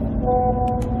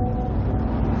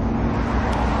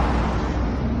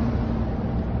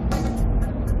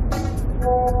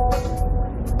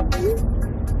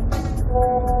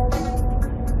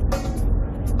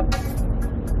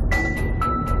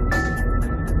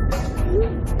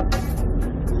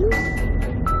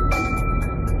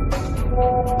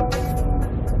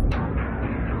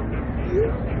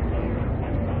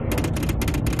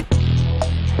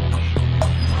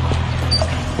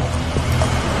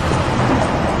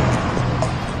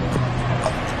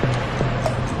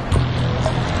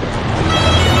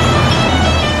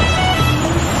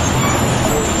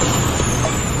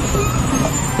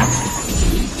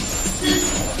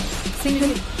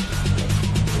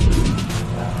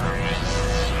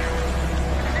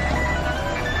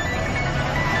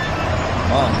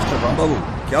 मिस्टर रामबाबू,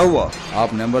 क्या हुआ? आप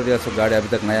नंबर दिया सर, गाड़ी अभी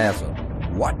तक नहीं आया sir.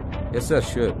 What? Yes sir,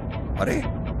 sure. अरे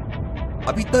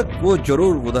अभी तक वो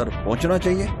जरूर उधर पहुंचना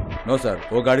चाहिए. नो सर,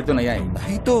 वो गाड़ी तो नहीं आई.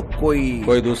 नहीं तो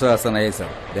कोई दूसरा रास्ता नहीं है sir.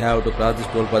 They have to cross this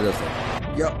toll plaza sir.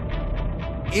 या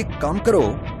एक काम करो,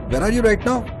 where are you right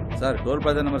now? Sir, toll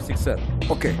plaza number 6 sir.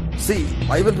 Okay, see,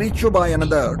 I will reach you by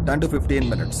another 10 to 15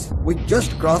 minutes. We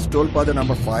just crossed toll plaza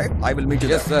number 5. I will meet you.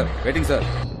 Yes sir, waiting sir.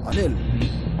 Anil,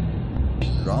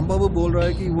 Rambabu बोल रहा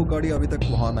है कि वो गाड़ी अभी तक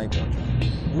वहां नहीं पहुंचा.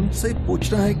 उनसे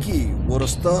पूछना है कि वो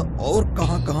रास्ता और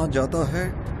कहां जाता है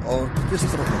और किस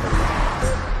तरफ निकलता है.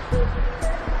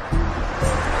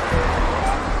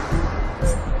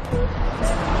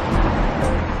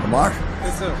 Kumar.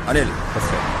 Yes sir. Anil. Yes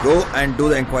sir. Go and do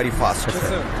the inquiry fast. Yes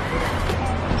sir.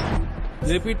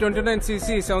 JP 29cc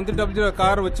 7300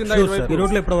 car వచ్చిందా? ఈ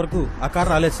రోడ్లో ఇప్పటి వరకు ఆ కార్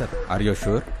రాలేదు sir. Are you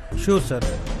sure? Sure sir.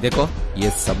 देखो, ये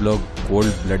सब लोग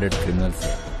कोल्ड ब्लडेड क्रिमिनल्स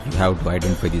हैं. You have to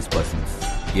identify these persons.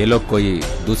 ये लोग कोई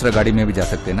दूसरा गाड़ी में भी जा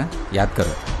सकते हैं ना, याद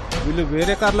करो. వీళ్ళు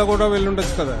వేరే కార్లో కూడా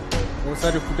వెళ్ళుండొచ్చు కదా.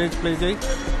 ఒకసారి ఫుటేజ్ ప్లే చేయి.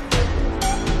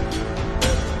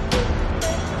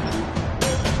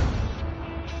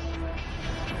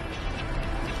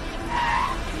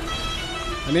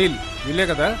 अनिल, వీళ్ళే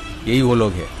కదా? यही वो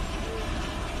लोग हैं.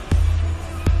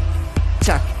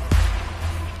 चक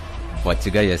बच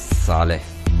गए ये साले,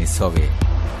 मिस हो गए.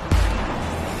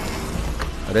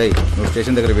 अरे నువ్వు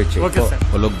స్టేషన్ దగ్గర వెయిట్ చేయి.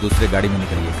 वो लोग दूसरे गाड़ी में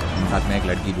निकल गए. साथ में एक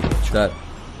लड़की भी है. సార్,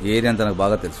 ఈ ఏరియా అంతా నాకు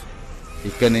బాగా తెలుసు.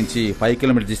 ఇక్కడ నుంచి 5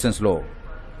 కిలోమీటర్ డిస్టెన్స్ లో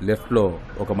లెఫ్ట్ లో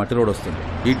ఒక మట్టి రోడ్ వస్తుంది.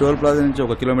 ఈ టోల్ ప్లాజా నుంచి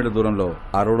 1 కిలోమీటర్ దూరంలో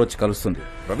ఆ రోడ్ వచ్చి కలుస్తుంది.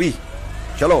 రవి,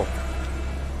 చలో.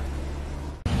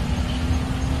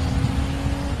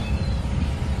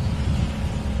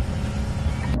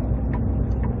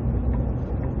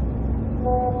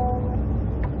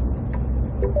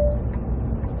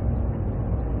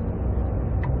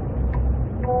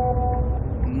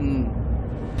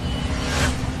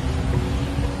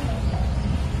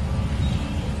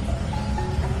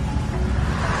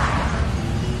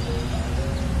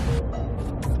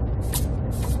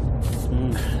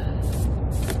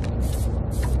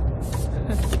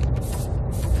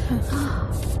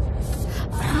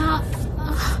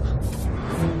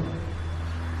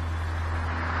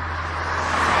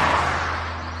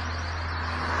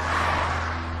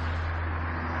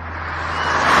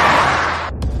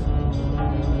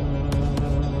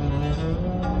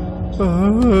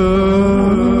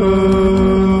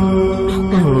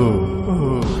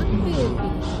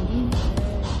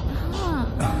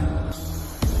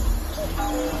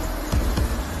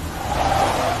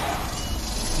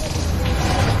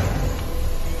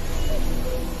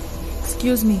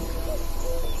 Excuse me,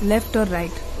 left or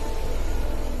right?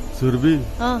 Surbi,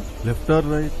 left or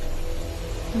right?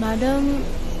 Madam,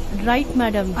 right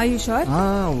madam. Are you sure?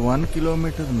 1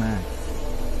 kilometer max.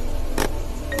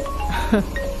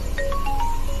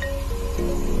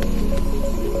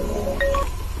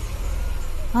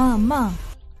 అమ్మా,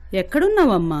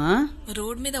 ఎక్కడున్నావమ్మా?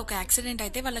 రోడ్ మీద ఒక యాక్సిడెంట్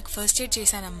అయితే వాళ్ళకి ఫస్ట్ ఎయిడ్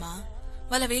చేశానమ్మా.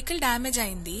 వాళ్ళ వెహికల్ డ్యామేజ్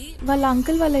అయింది. వాళ్ళ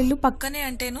అంకుల్ వాళ్ళ ఇల్లు పక్కనే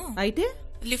అంటేను అయితే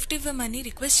లిఫ్ట్ ఇవ్వమని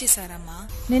రిక్వెస్ట్ చేశారమ్మా.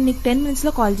 నేను నీకు 10 minutes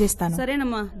లో కాల్ చేస్తాను.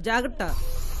 సరేనమ్మా, జాగ్రత్త.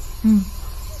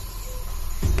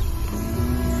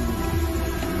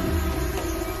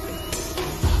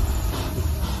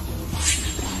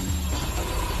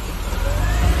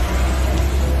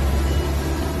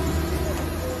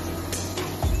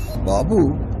 Babu.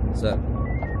 Sir.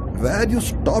 Where you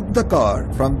stopped the car,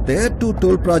 from there to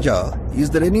Toll Plaza, is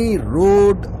there any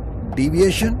road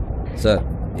deviation? Sir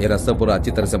ये रास्ता पूरा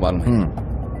अच्छी तरह से मालूम है।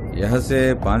 यहाँ से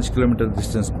 5 किलोमीटर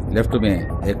डिस्टेंस लेफ्ट में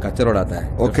एक कच्चा रोड आता है।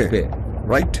 Okay. पे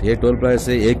राइट। ये टोल प्लाजा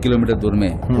से 1 किलोमीटर दूर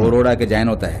में वो रोड आके ज्वाइन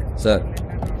होता है sir.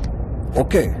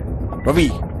 Okay Ravi,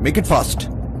 make it fast.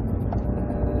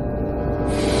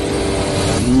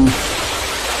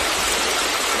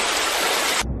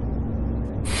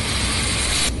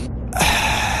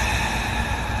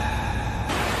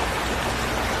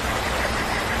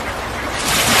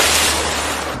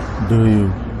 Do you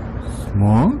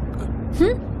smoke?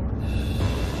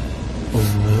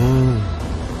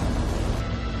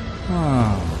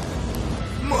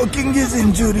 Smoking is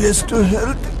injurious to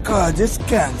health, causes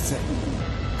cancer.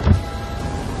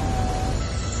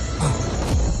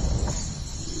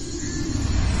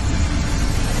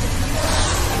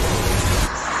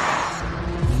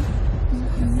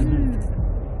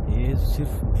 ये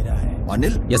सिर्फ मेरा है।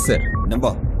 Anil? Yes sir.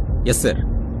 Number? Yes sir.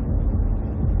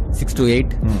 628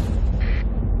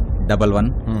 11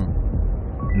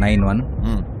 91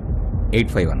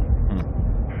 851।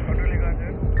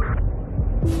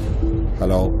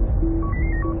 Hello,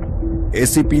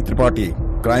 ACP Tripathi,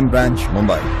 crime branch,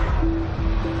 Mumbai.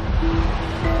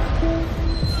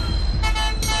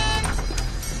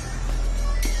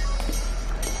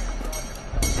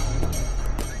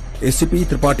 ACP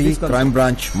Tripathi, crime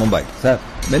branch, Mumbai. Sir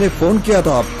मैंने फोन किया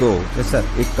था आपको सर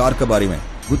एक कार के बारे में।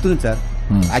 గుర్తుంది సార్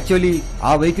యాక్చువల్లీ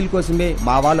ఆ వెహికల్ కోసమే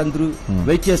మా వాళ్ళందరూ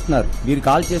వెయిట్ చేస్తున్నారు. మీరు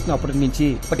కాల్ చేసినప్పటి నుంచి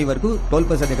ఇప్పటి వరకు టోల్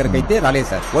ప్లాజా దగ్గరకు అయితే రాలేదు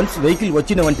సార్. వన్స్ వెహికల్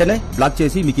వచ్చిన వెంటనే బ్లాక్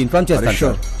చేసి మీకు ఇన్ఫార్మ్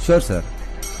చేస్తాను. Sure sir.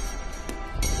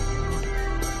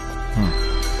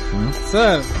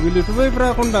 సార్ వీళ్ళు ఇటువైపు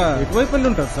రాకుండా ఇటువైపు వెళ్ళి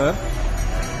ఉంటారు సార్.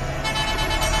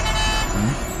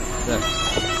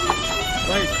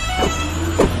 రైట్.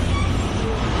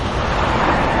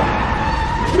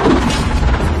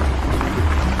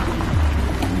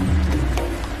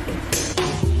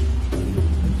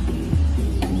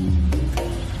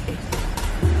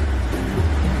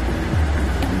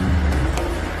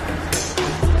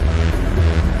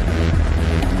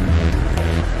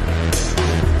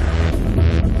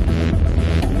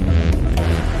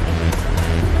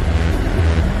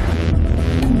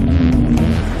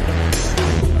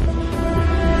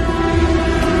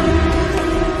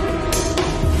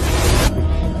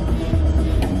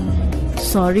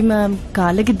 సారీ మ్యామ్,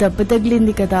 కాళ్ళకి దెబ్బ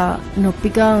తగిలింది కదా,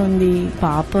 నొప్పిగా ఉంది.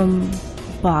 పాపం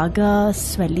బాగా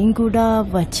స్వెల్లింగ్ కూడా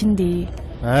వచ్చింది.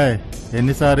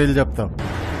 ఎన్నిసార్లు చెప్తావు?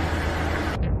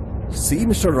 C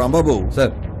mister Rambabu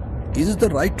sir, is is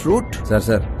the right route? Sir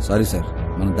sorry sir,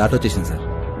 మనం దాటొచ్చేసింది సార్.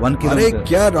 1 अरे కిలోమీటర్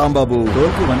क्या रामबाबू,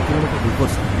 రోడ్ కి 1 kilometre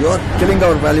before sir. You are killing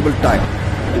our valuable time.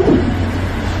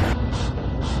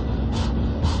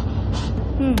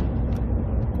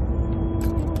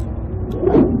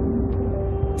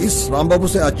 इस रामबाबू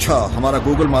से अच्छा हमारा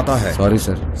गूगल माता है। Sorry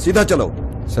sir. सीधा चलो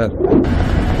sir.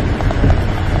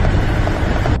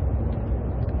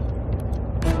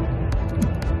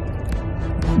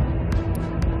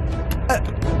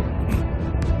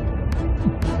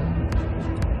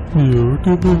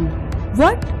 Beautiful.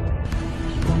 What?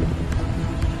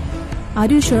 Are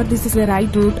you sure this is the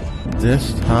right route?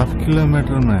 Just half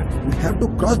kilometer max. We have to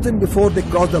cross them before they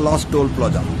cross the last toll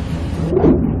plaza.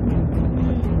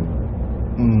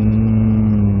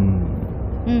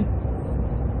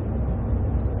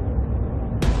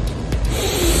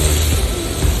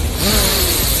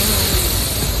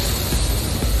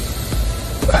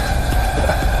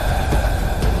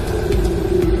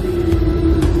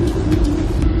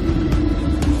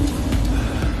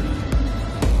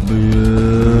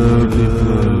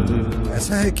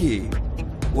 ऐसा है कि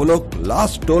वो लोग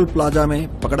लास्ट टोल प्लाजा में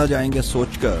पकड़ा जाएंगे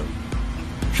सोचकर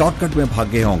शॉर्टकट में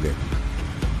भागे होंगे।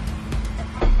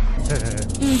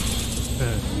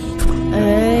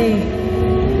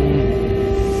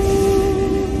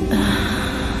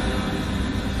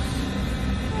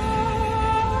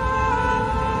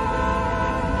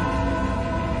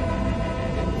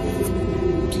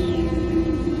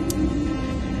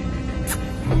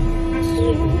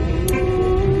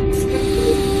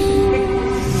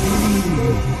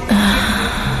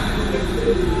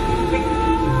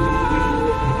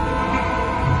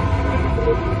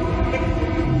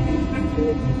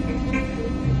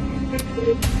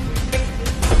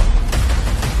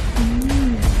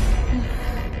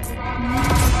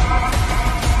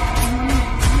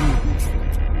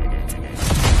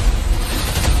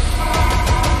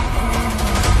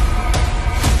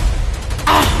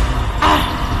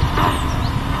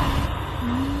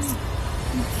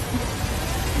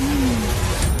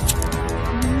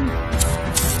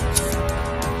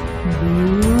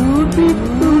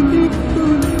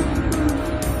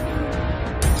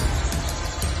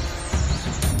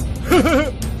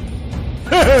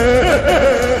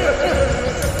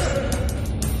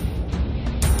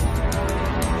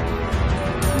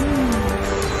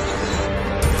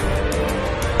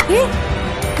 Hey,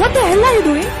 what the hell are you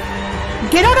doing?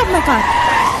 Get out of my car.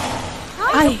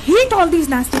 I hate all these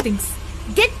nasty things.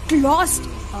 Get lost.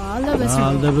 All the best.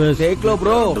 All the best. Take lo,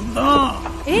 bro.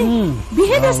 Hey,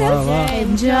 behave yourself.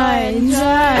 Enjoy.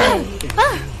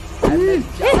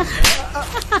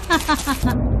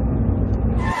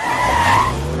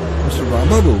 Mister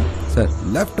Rambabu sir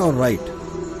left are right?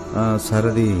 Sir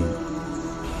అది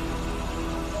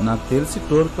నాకు తెలిసి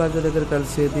toll plaza దగ్గర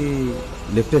కలిసేది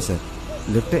లెఫ్టే sir.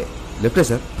 లెఫ్టే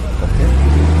sir. Okay.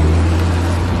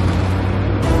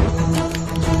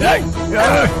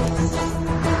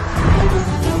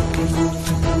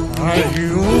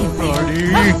 Idiots!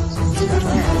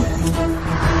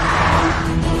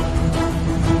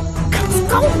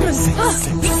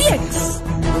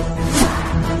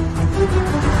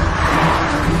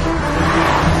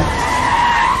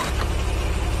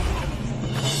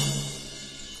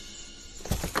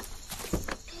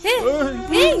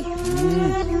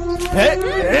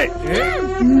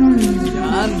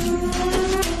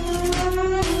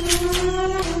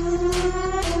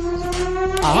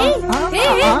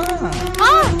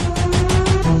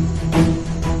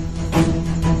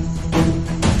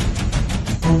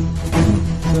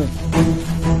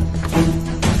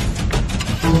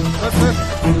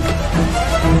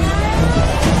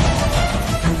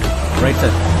 Right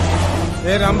sir.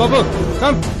 A Rambabu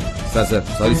come. Sir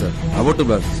sorry sir. About to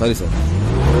blur. Sorry sir.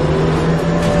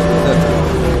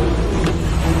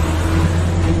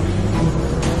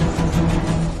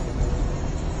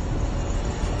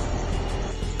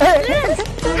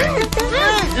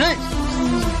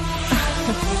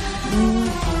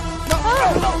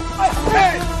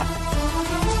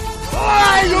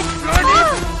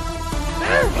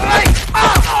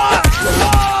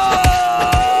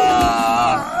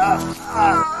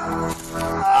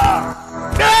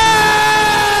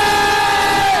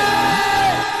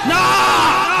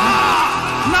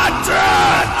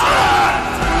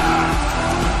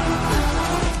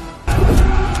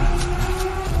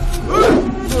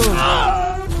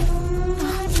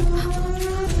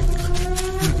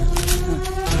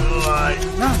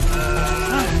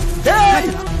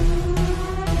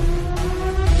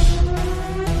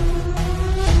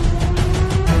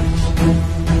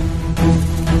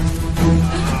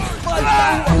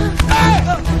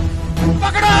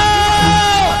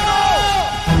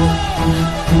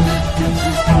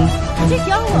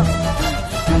 क्या हुआ?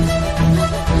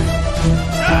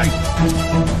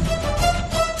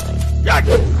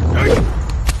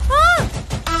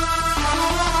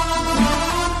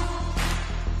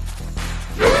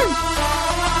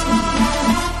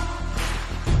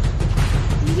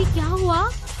 ये क्या हुआ?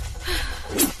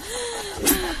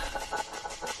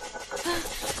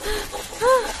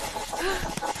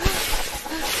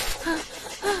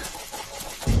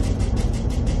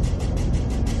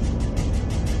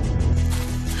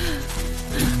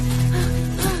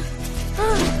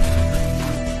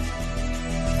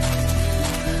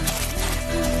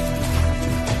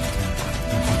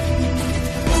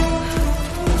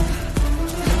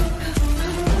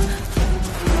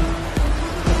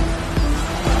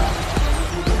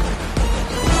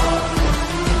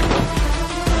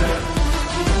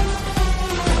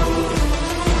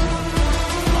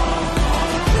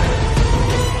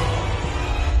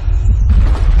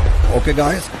 Okay,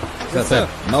 guys. Yes, sir.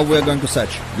 Now we are going to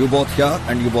search. You both here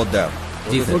and you both there.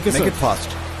 Yes, sir. Make it fast.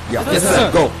 Yeah. Yes, sir.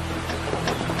 Go.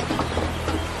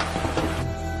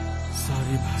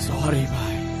 Sorry, bhai.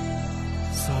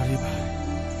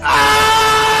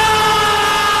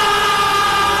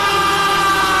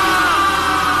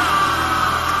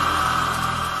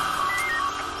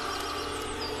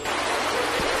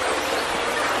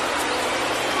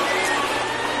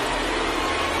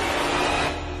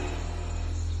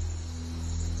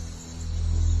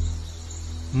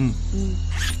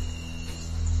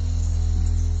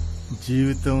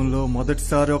 జీవితంలో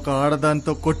మొదటిసారి ఒక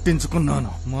ఆడదాంతో కొట్టించుకున్నాను.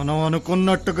 మనం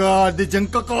అనుకున్నట్టుగా అది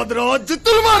జంక కాదురా,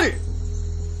 జిత్తులు మారి.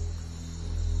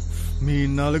 మీ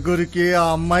నలుగురికి ఆ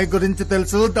అమ్మాయి గురించి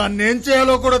తెలుసు, దాన్ని ఏం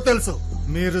చేయాలో కూడా తెలుసు.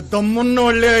 మీరు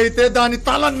దమ్మున్నోళ్ళే అయితే దాని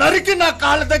తల నరికి నా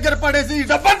కాళ్ళ దగ్గర పడేసి ఈ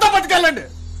డబ్బంతా పట్టుకెళ్ళండి.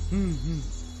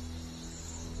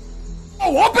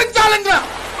 ఓపెన్ ఛాలెంజ్ రా.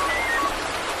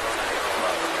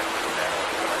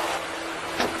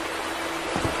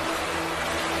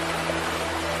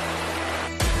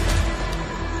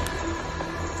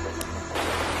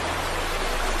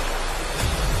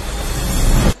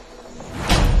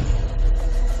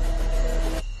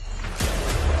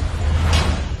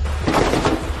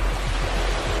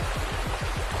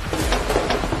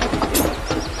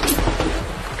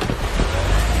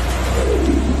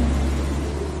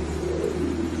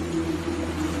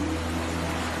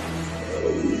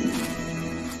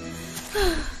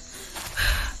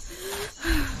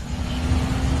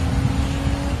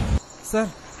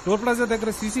 సార్ టోల్ ప్లాజా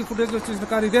దగ్గర సీసీ ఫుటేజ్ లో చూసిన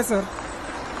కార్ ఇదే sir.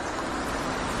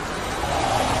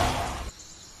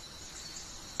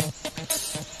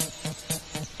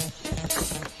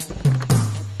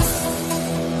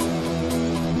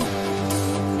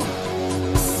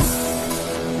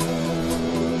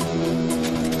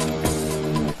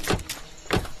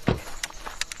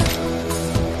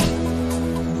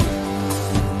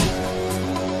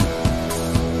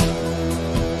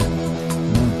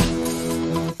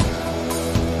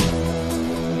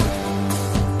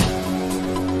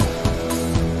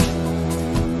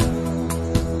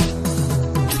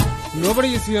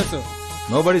 Nobody is here, sir.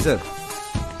 Nobody, sir.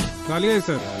 खाली है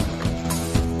सर.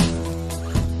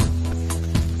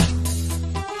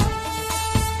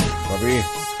 Ravi.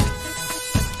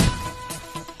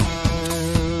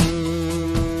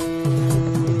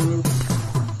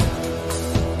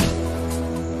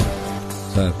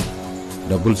 సార్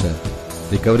డబ్బులు సార్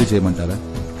రికవరీ చేయమంటారా?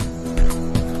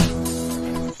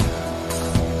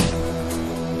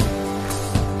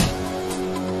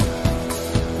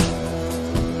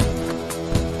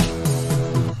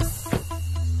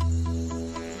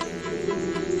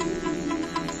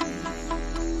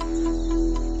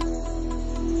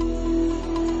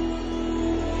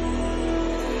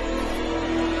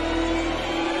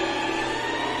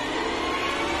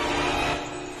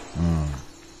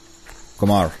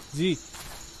 Kumar. Ji.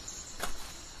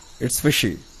 It's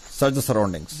fishy. Search the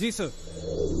surroundings. Ji sir.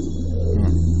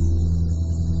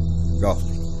 Go.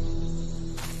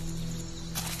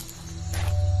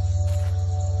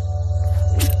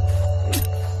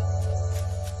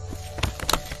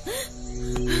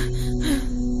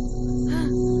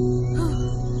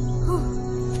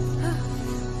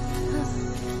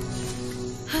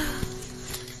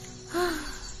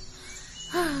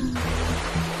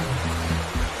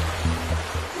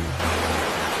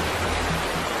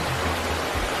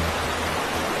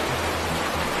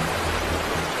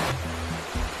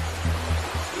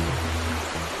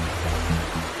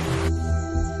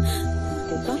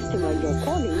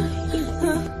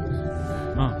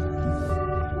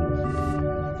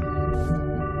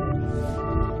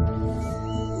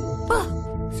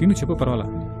 Scene చెప్పు, పర్వాలా?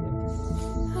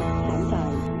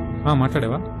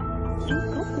 మాట్లాడావా?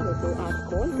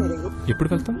 ఎప్పుడు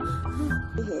వెళ్తాం?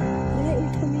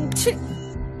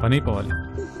 పని అయిపోవాలి.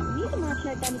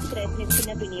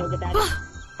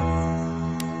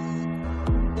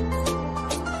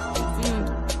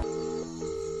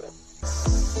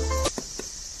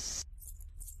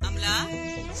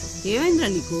 ఏమైందిరా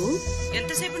నీకు?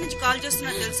 ఎంతసేపు నుంచి కాల్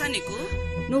చేస్తున్నా తెలుసా నీకు?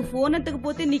 నువ్వు ఫోన్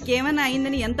ఎత్తకపోతే నీకేమైనా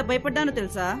అయిందని ఎంత భయపడ్డానో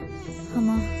తెలుసా?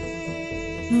 అమ్మా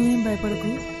నువ్వేం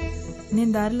భయపడకు,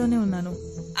 నేను దారిలోనే ఉన్నాను.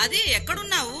 అదే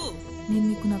ఎక్కడున్నావు? నేను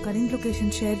నీకు నా కరెంట్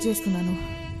లొకేషన్ షేర్ చేస్తున్నాను.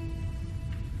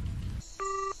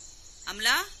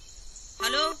 Amala,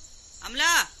 hello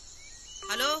Amala,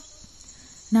 hello.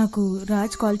 నాకు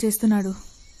రాజ్ కాల్ చేస్తున్నాడు.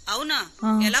 అవునా?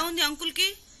 ఎలా ఉంది అంకుల్ కి?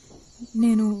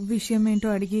 నేను విషయం ఏంటో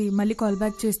అడిగి మళ్ళీ కాల్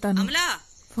బ్యాక్ చేస్తాను. అమలా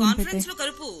కాన్ఫరెన్స్ లో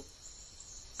కలుపు.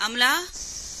 అమలా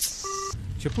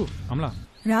చెప్పు. అమలా,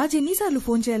 రాజ్ ఎన్నిసార్లు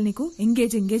ఫోన్ చేయాలి నీకు?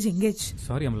 Engage engage engage.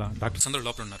 Sorry Amala, doctors అందరూ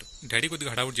లోపల ఉన్నారు. డాడీ కొద్దిగా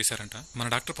హడావుడ్ చేశారంట. మన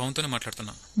డాక్టర్ పవన్తోనే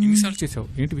మాట్లాడుతున్నా. ఎన్నిసార్లు చేసావు?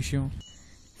 ఏంటి విషయం?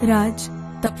 రాజ్,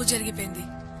 తప్పు జరిగిపోయింది.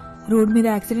 రోడ్ మీద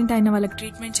యాక్సిడెంట్ అయిన వాళ్ళకి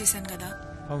ట్రీట్మెంట్ చేశాను కదా,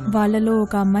 వాళ్ళలో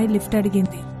ఒక అమ్మాయి లిఫ్ట్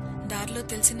అడిగింది. దారిలో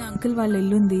తెలిసిన అంకుల్ వాళ్ళ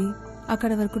ఇల్లుంది,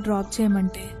 అక్కడ వరకు డ్రాప్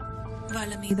చేయమంటే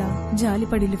వాళ్ళ మీద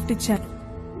జాలిపడి లిఫ్ట్ ఇచ్చాను.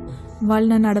 వాళ్ళు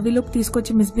నన్ను అడవిలోకి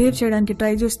తీసుకొచ్చి మిస్బిహేవ్ చేయడానికి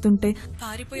ట్రై చేస్తుంటే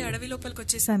పారిపోయి అడవి లోపలికి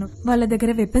వచ్చేసాను. వాళ్ళ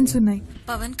దగ్గర వెపన్స్ ఉన్నాయి.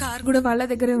 పవన్ కార్ కూడా వాళ్ళ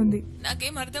దగ్గరే ఉంది.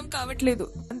 నాకేం అర్థం కావట్లేదు,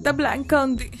 అంత బ్లాంక్ గా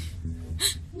ఉంది.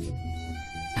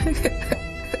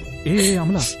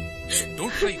 అమలా,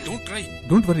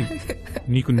 డోంట్ వరీ,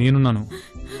 నీకు నేనున్నాను.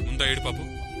 ముందా ఏడు పాపు,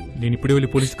 నేను ఇప్పుడే వెళ్ళి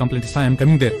పోలీస్ కంప్లైంట్ ఇస్తా. I'm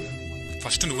coming there.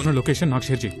 ఫస్ట్ నువ్వున్న లొకేషన్ నాకు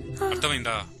షేర్ చేయి,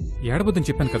 అర్థమైందా? ఏడబోద్దని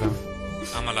చెప్పాను కదా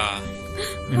అమలా,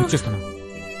 నేను వచ్చేస్తాను.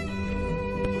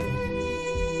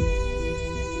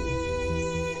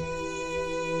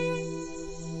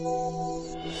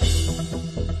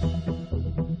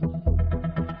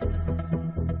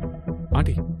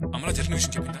 ఆంటీ, అమలా జరిగిన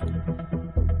విషయం చెప్పిందా?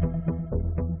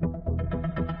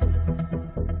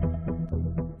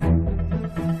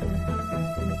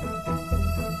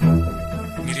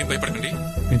 మీరేం భయపడకండి,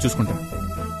 నేను చూసుకుంటా.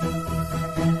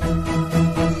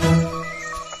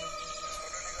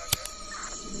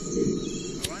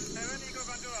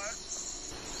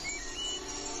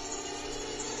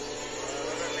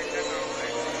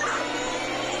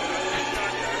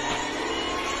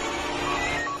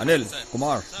 Anil,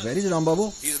 Kumar, where is Rambabu?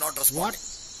 He is not responding. What?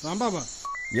 Rambaba?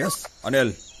 Yes, Anil.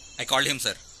 I called him,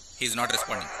 sir. He is not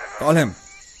responding. Call him.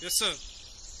 Yes, sir.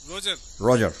 Roger.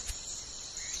 Roger.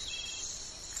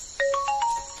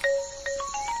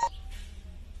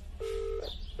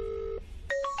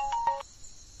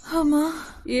 అమ్మా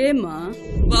ఏమ్మా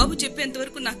బాబు చెప్పేంత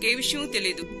వరకు నాకే విషయం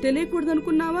తెలియదు. తెలియకూడదు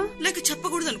అనుకున్నావా లేక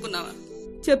చెప్పకూడదు అనుకున్నావా?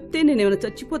 చెప్తే నేనేమైనా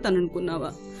చచ్చిపోతాననుకున్నావా?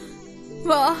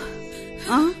 వా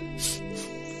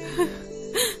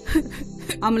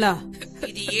అమలా,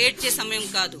 ఇది ఏడ్చే సమయం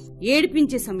కాదు,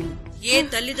 ఏడిపించే సమయం. ఏ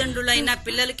తల్లిదండ్రులైనా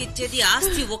పిల్లలకిచ్చేది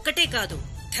ఆస్తి ఒక్కటే కాదు,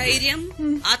 ధైర్యం,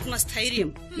 ఆత్మస్థైర్యం.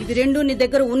 ఇవి రెండు నీ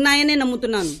దగ్గర ఉన్నాయనే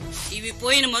నమ్ముతున్నాను. ఇవి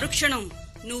పోయిన మరుక్షణం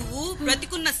నువ్వు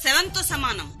బ్రతికున్న శవంతో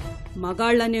సమానం.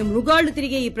 మగాళ్లనే మృగాళ్లు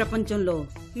తిరిగే ఈ ప్రపంచంలో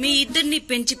మీ ఇద్దరిని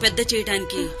పెంచి పెద్ద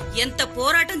చేయడానికి ఎంత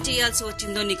పోరాటం చేయాల్సి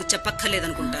వచ్చిందో నీకు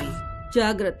చెప్పక్కర్లేదనుకుంటాను.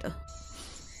 జాగ్రత్త.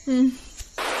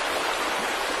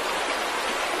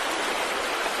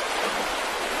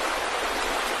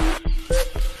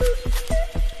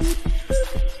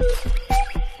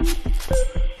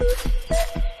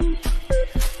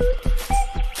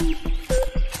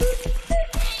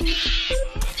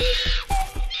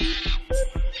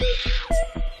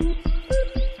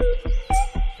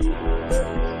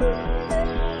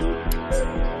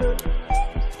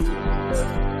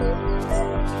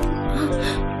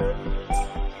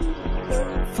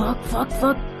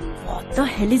 Fuck. What the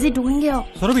hell is he doing here?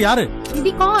 Surabhi यार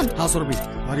दीदी कौन? हाँ सुरभि,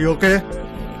 आर यू ओके?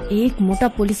 एक मोटा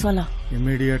पुलिस वाला.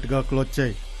 ఇమీడియట్ గా క్లోజ్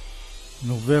చేయి.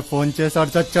 నువ్వే ఫోన్ చేసి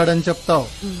అడు చచ్చాడని చెప్తావు.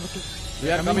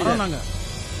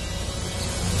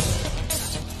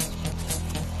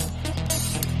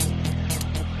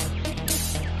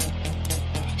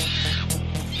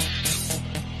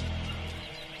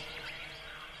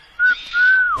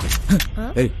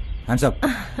 Hey, hands up.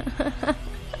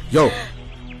 Yo,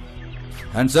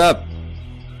 hands up.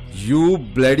 You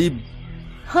bloody...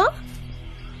 Huh?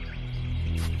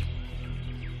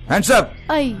 Hands up.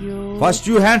 Ayyo. First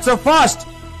you hands up fast.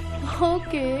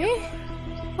 Okay.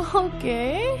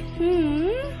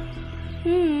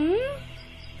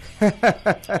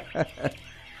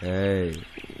 Hey.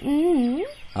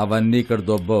 అవన్నీ ఇక్కడ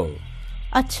దొబ్బవు.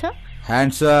 अच्छा.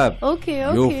 Hands up. Okay.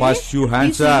 You first you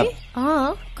hands up. हाँ,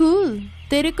 cool.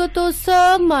 तेरे को तो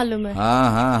सब मालूम है.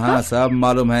 हाँ, सब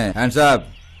मालूम है. Hands up.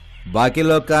 बाकी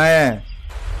लोग कहाँ हैं?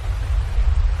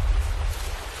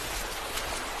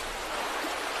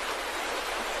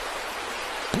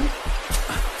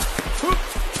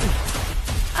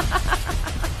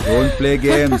 Don't play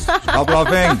games. Stop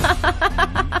laughing.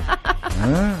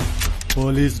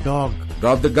 Police dog.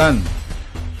 Drop the gun.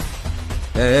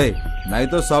 Hey, नहीं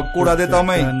तो सबको उड़ा देता हूँ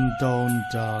मैं. Down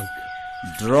dog.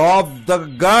 Drop the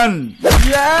gun.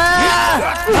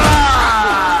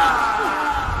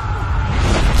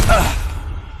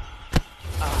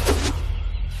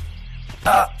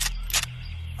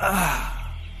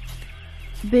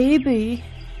 Baby,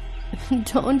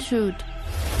 don't shoot.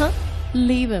 Huh?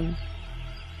 Leave him.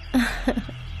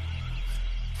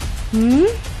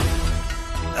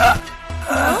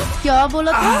 क्या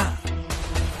बोला था?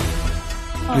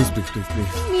 Please.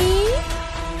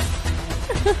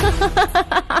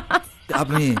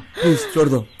 आपने प्लीज छोड़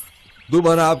दो.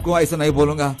 दोबारा आपको ऐसा नहीं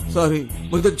बोलूंगा. सॉरी,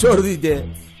 मुझे तो छोड़ दीजिए.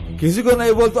 किसी को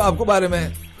नहीं बोलता आपको बारे में.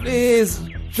 प्लीज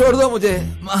छोड़ दो मुझे.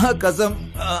 माँ कसम,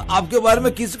 आपके बारे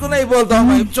में किसी को नहीं बोलता हूँ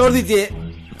मैं. छोड़ दीजिए.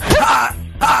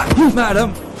 Madam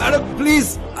please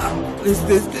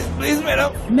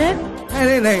madam. मैं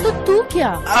नहीं तो तू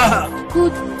क्या?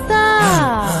 कुत्ता.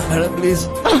 Madam please.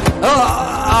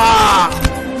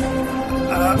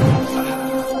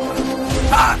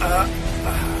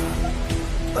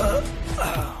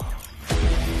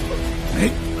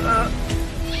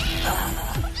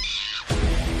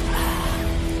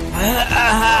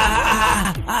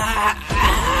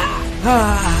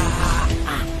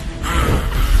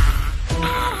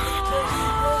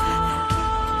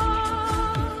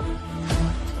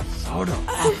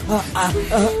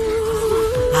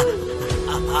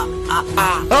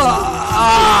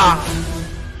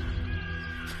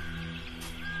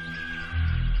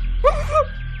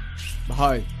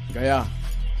 भाई गया.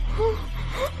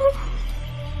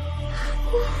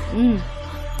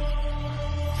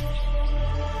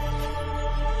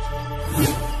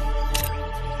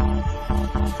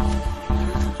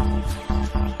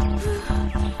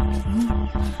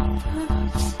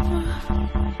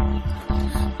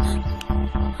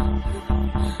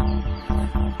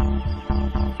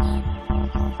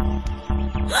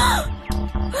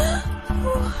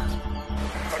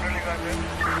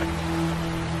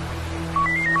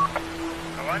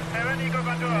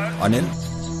 అనిల్.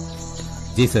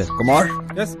 जी sir. Kumar.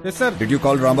 Yes sir. Did you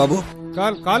call Rambabu?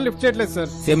 Call lift చేయట్లేదు sir.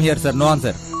 Same here sir. No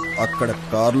answer. అక్కడ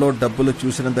కార్లో డబ్బులు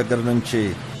చూసిన దగ్గర నుంచి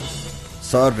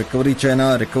సార్ రికవరీ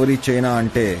చేయనా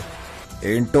అంటే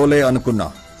ఏంటోలే అనుకున్నా.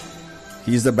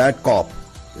 He's the bad cop.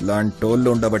 ఇలాంటి టోళ్ళు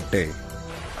ఉండబట్టే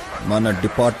మన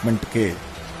డిపార్ట్మెంట్కే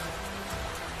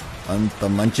అంత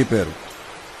మంచి పేరు.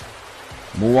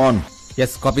 Move on.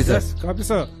 Yes copy sir. Copy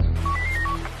sir.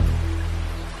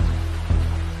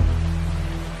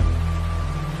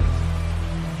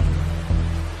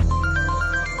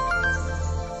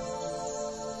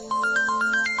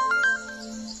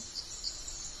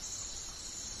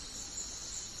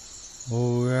 ఓ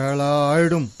వేళ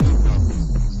ఆయుడం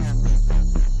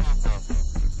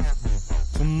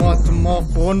சும்மா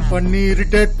போன் பண்ணி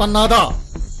இரிட்டேட் பண்ணாதா?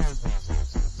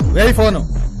 வேய் போனு.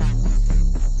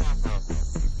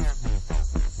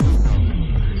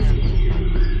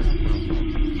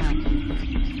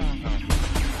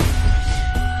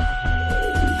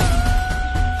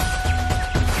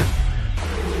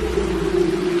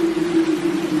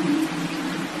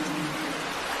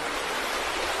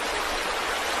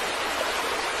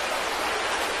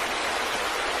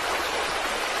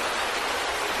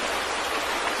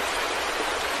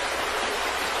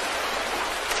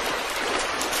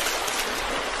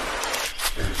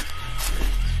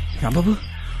 Rambabu,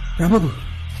 Rambabu,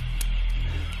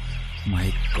 my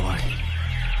God,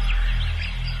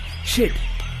 shit.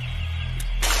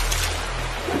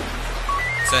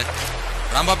 Sir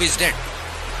Rambabu is dead.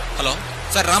 Hello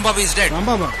sir, Rambabu is dead.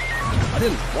 Rambabu.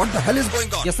 Anil, what the hell is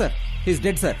going on? Yes sir, he is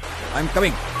dead sir. I am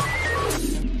coming.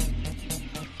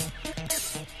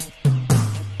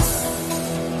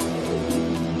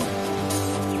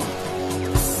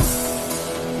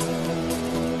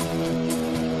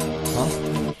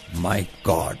 My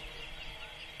God.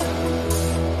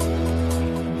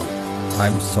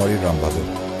 I'm sorry, Rambabu.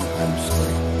 I'm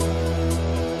sorry.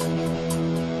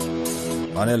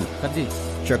 Anil, ji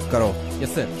check करो.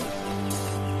 Yes sir.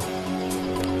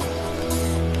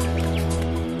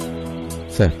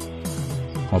 Sir,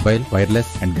 mobile,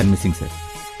 wireless and gun missing, sir.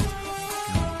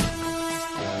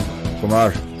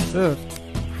 Kumar, sir.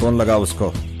 Phone लगा उसको.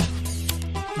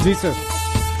 जी sir.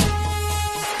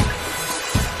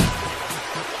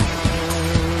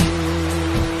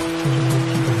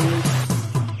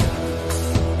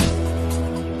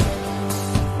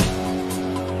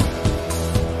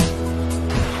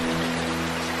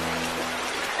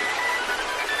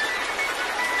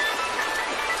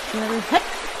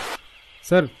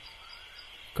 Sir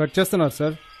cut చేస్తున్నారు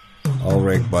sir. और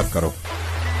एक बार करो.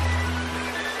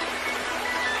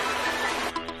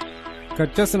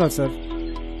 Cut చేస్తున్నారు sir.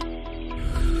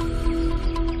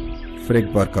 फिर एक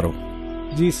बार करो.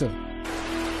 जी sir.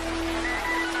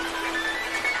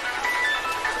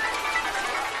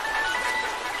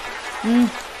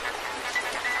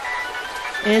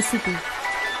 ACP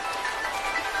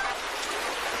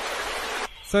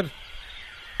sir.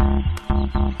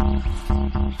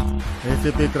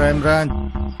 ACP Crime Branch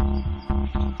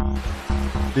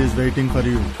is waiting for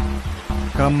you.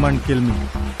 Come and kill me.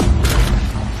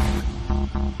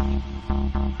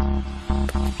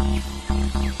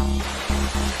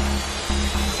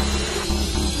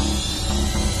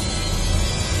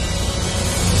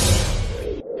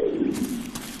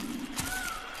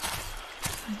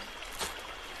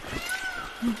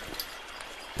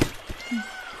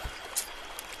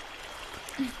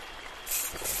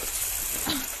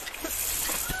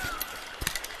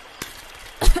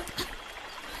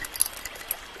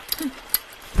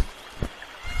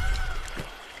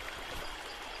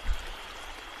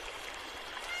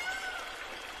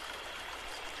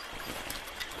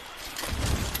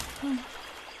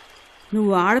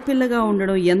 నువ్వు ఆడపిల్లగా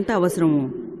ఉండడం ఎంత అవసరమో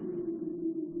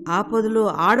ఆపదలో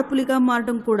ఆడపులిగా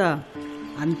మారడం కూడా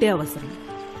అంతే అవసరం.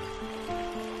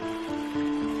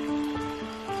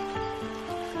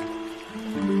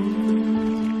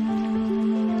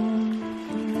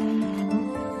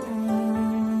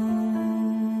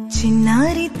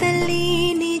 చిన్నారి తల్లి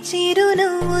నీ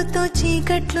చిరునవ్వుతో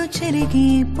చీకట్లు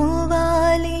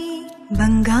చెరిగిపోవాలి.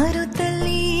 బంగారు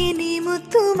తల్లి నీ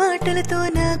ముత్తు మాటలతో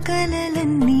నా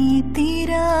కలలన్నీ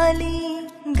తీరాలి.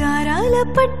 గారాల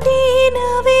పట్టి నా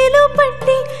వేలు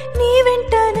పట్టి నీ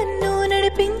వెంట నన్ను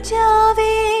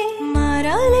నడిపించావే.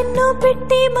 మారాలెన్నో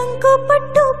పెట్టి మంకు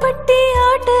పట్టు పట్టి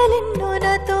ఆటలెన్నో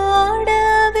నాతో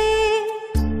ఆడావే.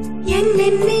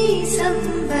 ఎన్నెన్ని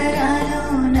సంబరాలు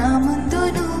నా ముందు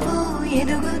నువ్వు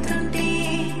ఎదుగుతుంటే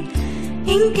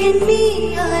ఇంకెన్ని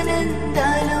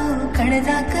ఆనందాలు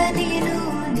కడదాకా నేను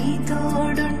నీ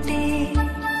తోడుంటే.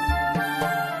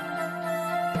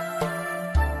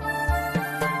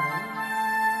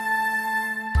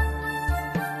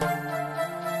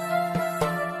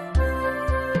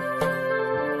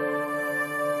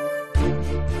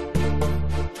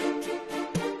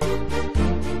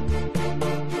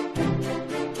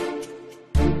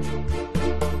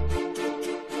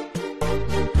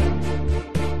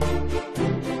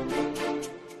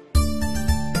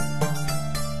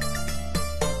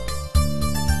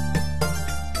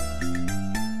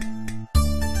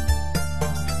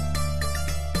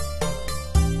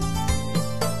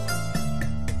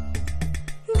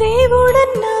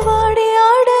 వాడి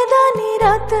ఆడదాని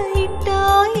రాత ఇట్టా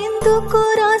ఎందుకు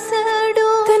రాశాడు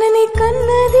తనని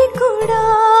కన్నది కూడా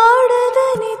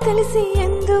ఆడదని తెలిసి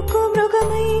ఎందుకు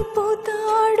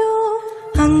మృగమైపోతాడు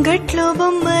అంగట్లో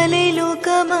బొమ్మలే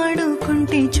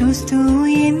లోకమాడుకుంటే చూస్తూ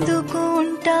ఎందుకు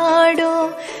ఉంటాడో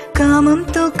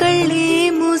కామంతో కళ్ళే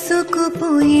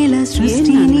మూసుకుపోయేలా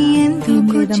సృష్టిని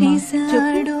ఎందుకు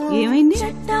చేశాడు ఏమైంది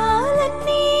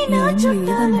చట్టాలన్నీ నా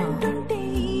చుట్టాలంటుంటే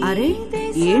అరే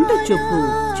ఏంటో చెప్పు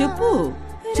చెప్పు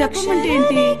చెప్పమంటే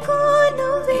ఏంటి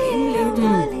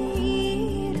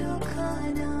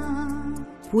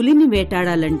పులిని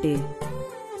వేటాడాలంటే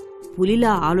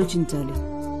పులిలా ఆలోచించాలి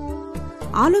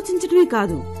ఆలోచించడమే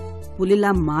కాదు పులిలా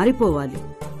మారిపోవాలి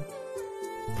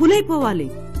పులైపోవాలి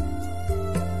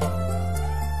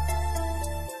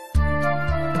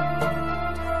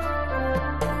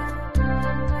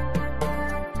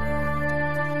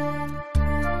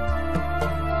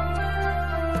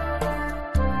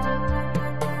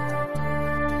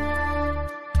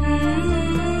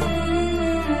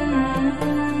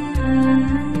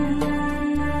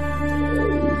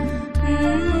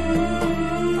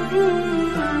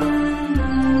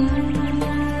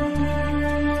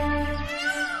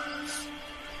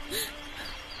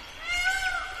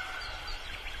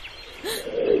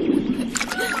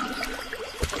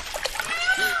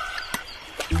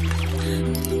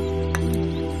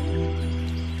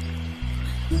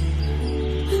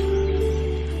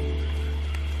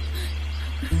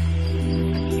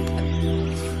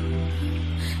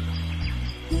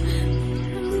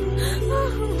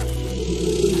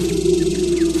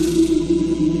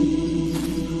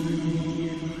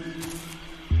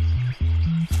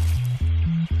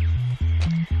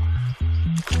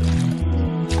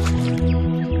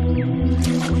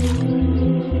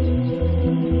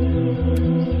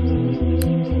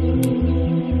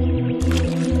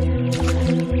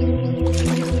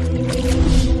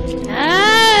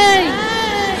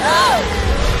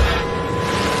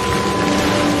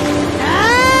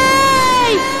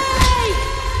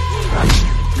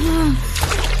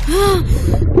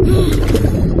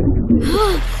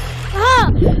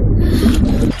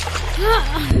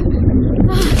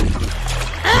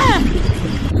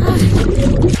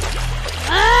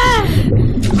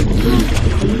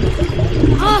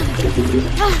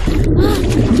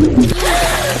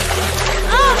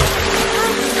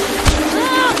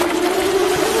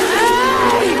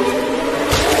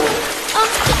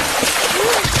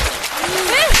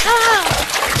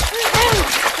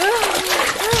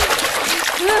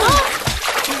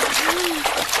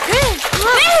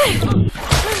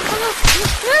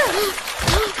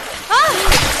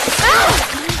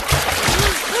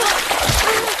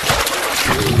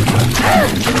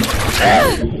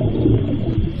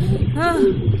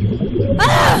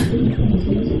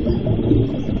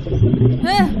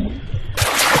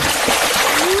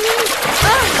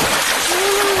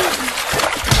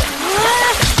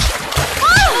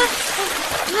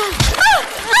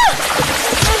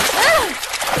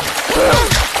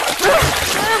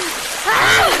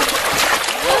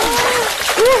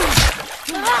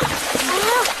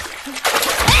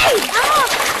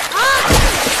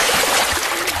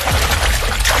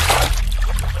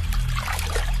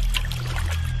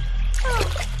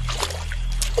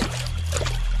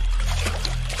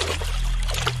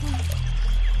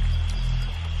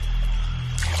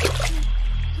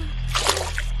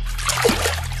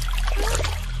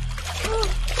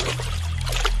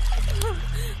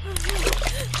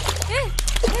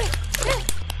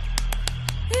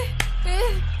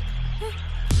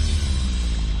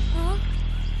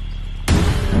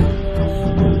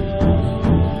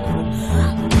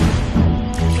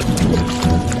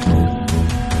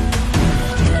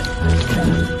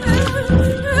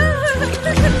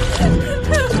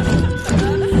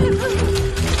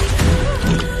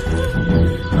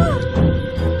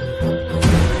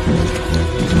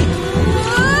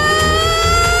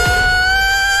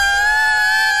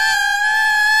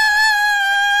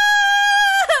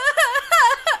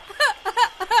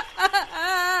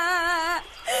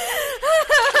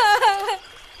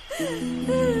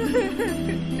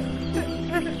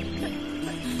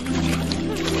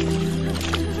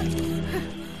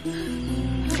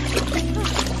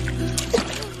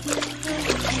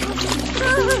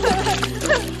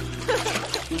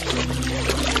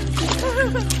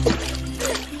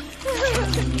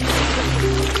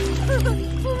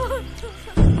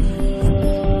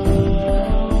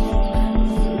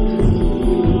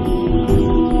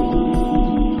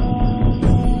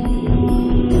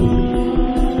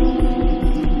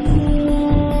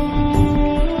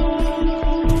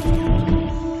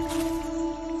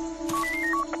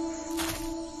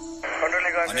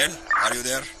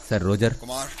Roger sir Roger.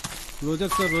 Kumar.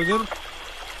 Roger sir Roger.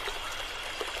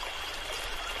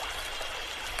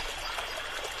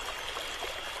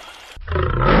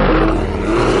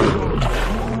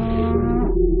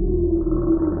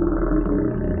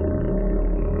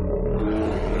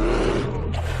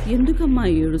 ఎందుకమ్మా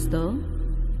ఏడుస్తావు?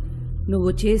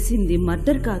 నువ్వు చేసింది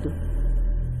మర్డర్ కాదు,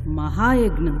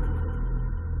 మహాయజ్ఞం,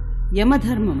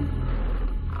 యమధర్మం.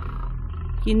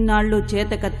 ఇన్నాళ్ళు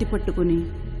చేత కత్తి పట్టుకుని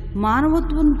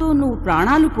మానవత్వంతో నువ్వు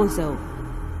ప్రాణాలు పోసావు.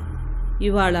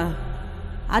 ఇవాళ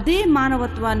అదే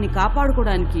మానవత్వాన్ని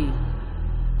కాపాడుకోవడానికి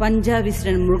పంజా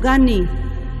విసిరిన మృగాన్ని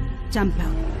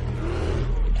చంపావు.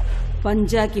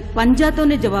 పంజాకి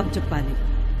పంజాతోనే జవాబు చెప్పాలి.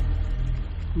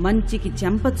 మంచికి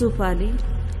చెంప చూపాలి,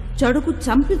 చెడుకు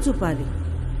చంపి చూపాలి.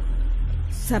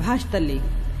 సభాష్ తల్లి,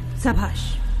 సభాష్.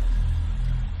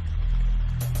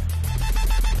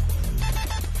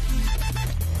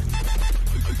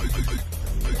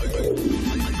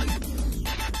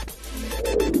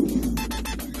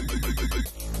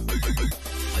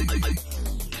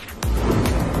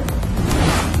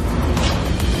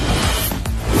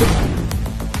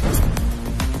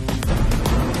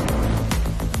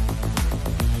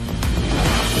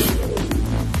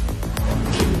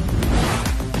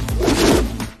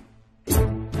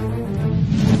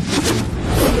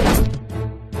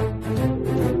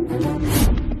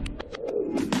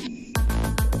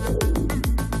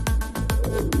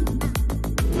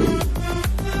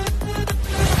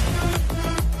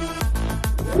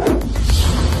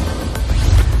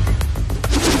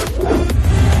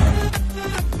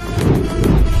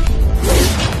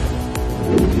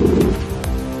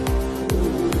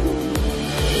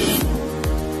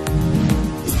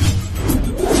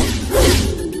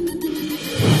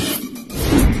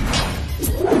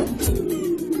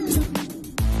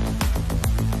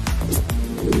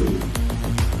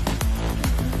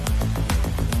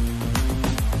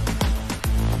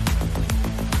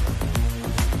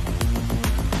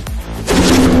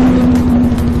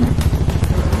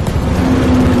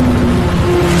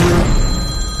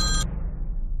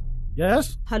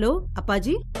 హలో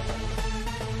అప్పాజీ.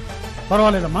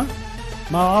 పర్వాలేదమ్మా,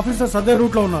 మా ఆఫీసర్స్ అదే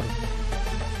రూట్ లో ఉన్నారు.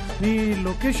 మీ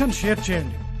లొకేషన్ షేర్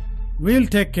చేయండి.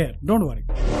 We'll take care, don't worry.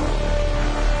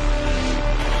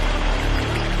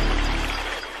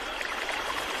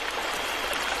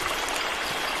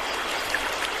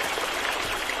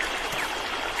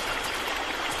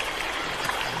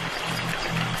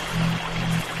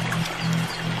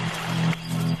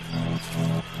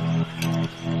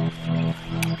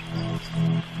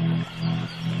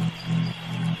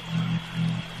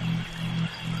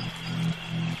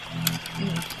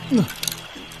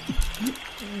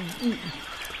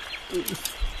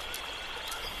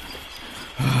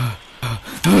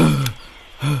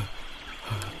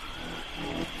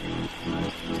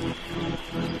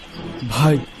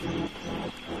 भाई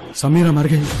समीरा मर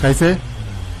गई. कैसे?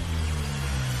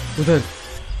 उधर.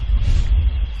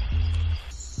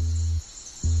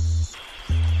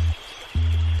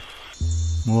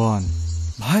 मोहन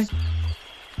भाई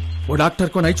वो डॉक्टर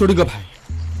को नहीं छोड़ूंगा भाई.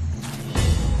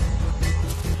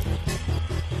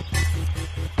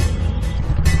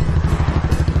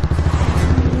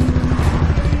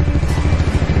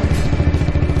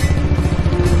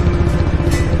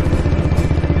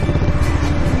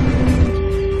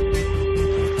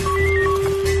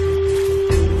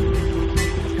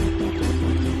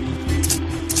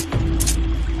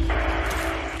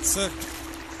 సార్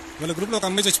వాళ్ళ గ్రూప్ లో ఒక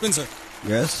అమ్మాయి చచ్చిపోయింది సార్.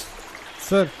 yes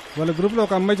సార్ వాళ్ళ గ్రూప్ లో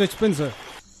ఒక అమ్మాయి చచ్చిపోయింది sir.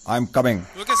 I'm coming.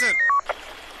 Okay sir.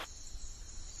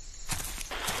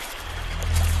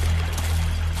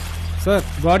 Sir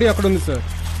body అక్కడ ఉంది సార్.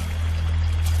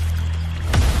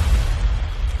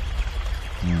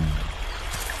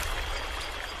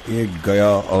 एक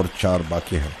गया और 4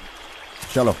 बाकी है.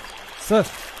 चलो sir.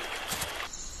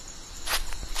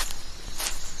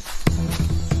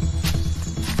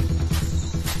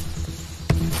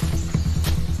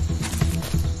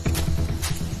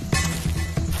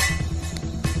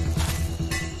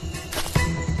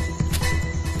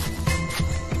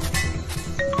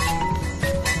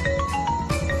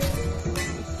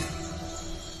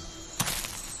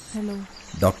 Hello.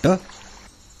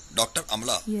 Dr.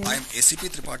 Amla, Yes. I am ACP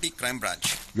Tripathi, Crime Branch.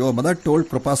 Your mother told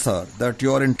Professor that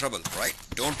you are in trouble, right?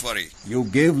 Don't worry. You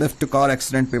gave lift to car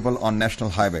accident people on National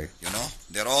Highway. You know,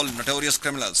 they're all notorious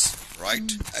criminals, right?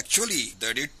 Actually,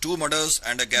 they did 2 murders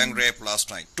and a gang rape last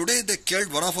night. Today, they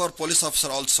killed one of our police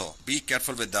officers also. Be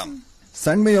careful with them.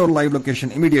 Send me your live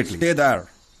location immediately. Stay there.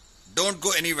 Don't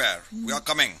go anywhere. We are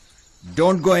coming.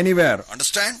 Don't go anywhere.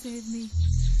 Understand? Save me.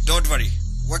 Don't worry.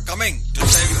 We're coming to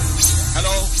save you.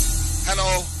 Hello? Hello?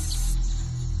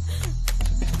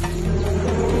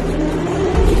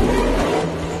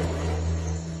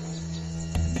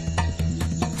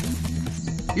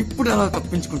 ఇప్పుడు అలా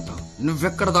తప్పించుకుంటావు?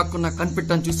 నువ్వెక్కడ దాక్కున్నా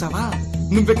కనిపెట్టాను చూసావా?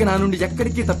 నువ్వెక్క నా నుండి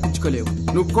ఎక్కడికి తప్పించుకోలేవు.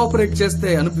 నువ్వు cooperate చేస్తే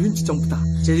అనుభవించి చంపుతా,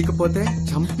 చేయకపోతే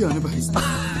చంపి అనుభవిస్తా.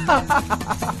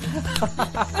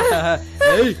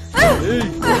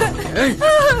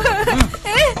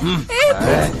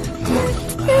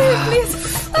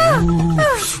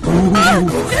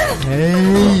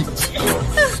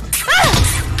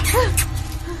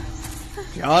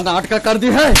 क्या नाटक कर दी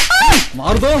है?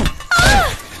 मार दो.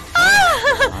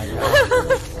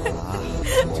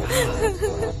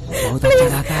 बहुत अच्छा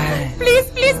रहता है. प्लीज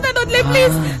प्लीज ना नोदले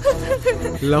प्लीज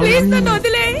प्लीज ना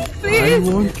नोदले please. I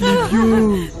won't leave you.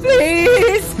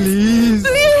 Please Please.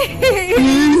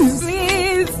 please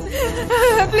please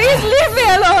please leave me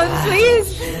alone please.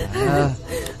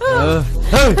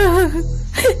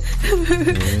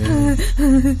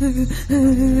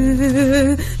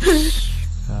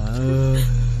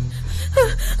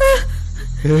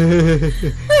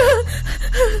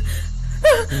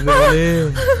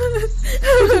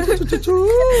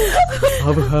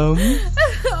 अब हम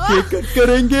क्या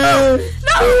करेंगे?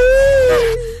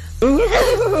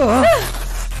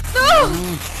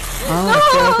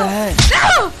 क्या होता है?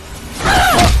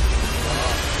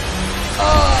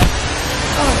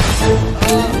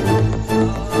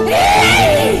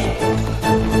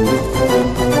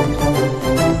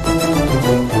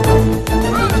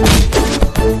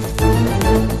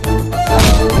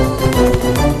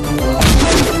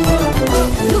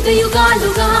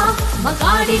 యుగాలుగా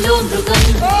మగాడిలో మృగం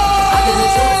అతను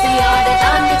చూసి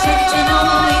ఆడటాన్ని చెంచెను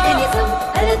ఇది నిజం.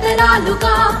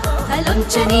 తరతరాలుగా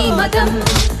తలొంచని మదం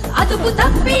అదుపు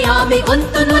తప్పి ఆమె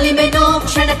గొంతు నులిమెను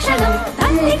క్షణ క్షణం.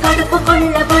 తల్లి కడుపు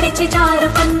కొళ్ళ పొడిచి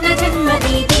జారుకున్న జన్మ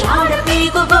నీది.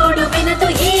 ఆడపేగు గోడు వినదు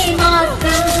ఏ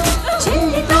మాత్రం.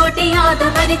 చెల్లితోటి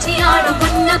ఆదమరిచి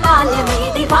ఆడుకున్న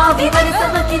బాల్యమేది. భావి వరుస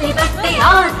మకిలి బట్టి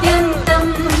ఆద్యంతం.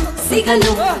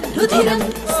 సిగలు రుధిరం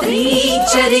స్త్రీ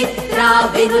చరిత్ర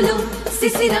వెనులు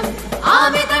శిశిరం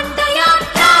ఆమె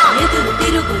దండయాత్ర. ఎదురు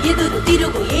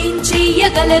తిరుగు ఏం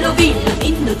చెయ్యగలరు వీళ్ళు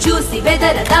నిన్ను చూసి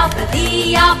బెదరదా ప్రతి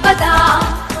ఆపద.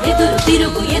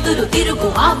 ఎదురు తిరుగు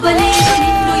ఆపలేరు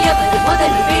నిన్ను ఎవరు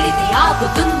మొదలు పెడితే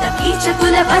ఆపుతుంద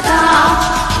కీచకుల వద.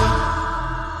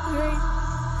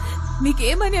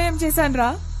 మీకేం అన్యాయం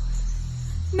చేశాన్రా?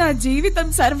 నా జీవితం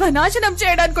సర్వనాశనం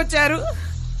చేయడానికి వచ్చారు.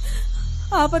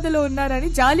 ఆపదలో ఉన్నారని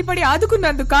జాలిపడి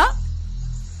ఆదుకున్నందుక?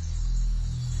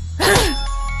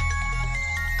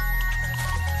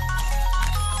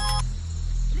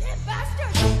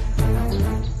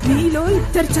 మీలో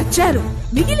ఇద్దరు చచ్చారు,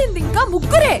 మిగిలింది ఇంకా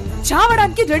ముగ్గురే.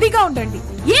 చావడానికి రెడీగా ఉండండి.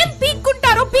 ఏం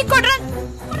పీక్కుంటారో పీక్కోడ్రా.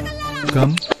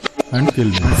 Come and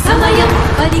kill me. సమయం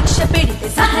పరీక్ష పెడితే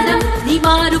సహనం నీ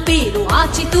మారు పేరు.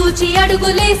 ఆచితూచి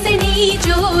అడుగులేసే నీ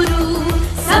జోరు.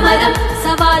 సమరం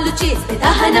సవాలు చేస్తే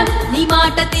దహనం నీ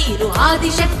మాట తీరు.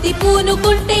 ఆదిశక్తి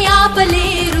పూనుకుంటే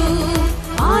ఆపలేరు.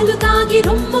 పాలు తాగి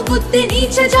రొమ్ము గుద్ది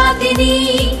నీచ జాతిని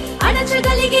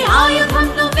అణచగలిగే ఆయుధం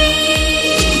నువ్వే.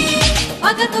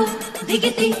 పగతో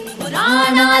దిగితే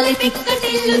పురాణాలే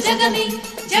పిక్కటిల్లు జగమే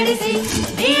జడిసి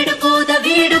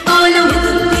వేడుకోలు.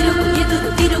 ఎదురు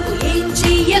తిరుగు ఏం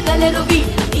చెయ్యగలరు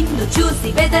వీళ్ళు నిన్ను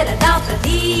చూసి బెదరదా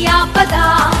ప్రతి ఆపద.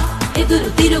 ఎదురు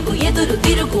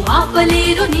తిరుగు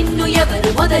ఆపలేరు నిన్ను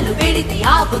ఎవరు మొదలు పెడితే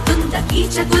ఆపుతుంద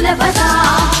కీచకుల వద.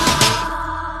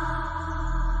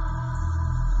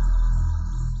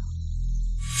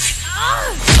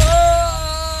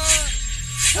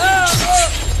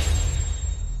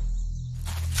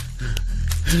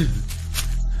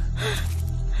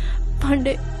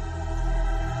 Pandey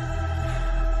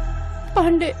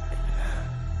Pandey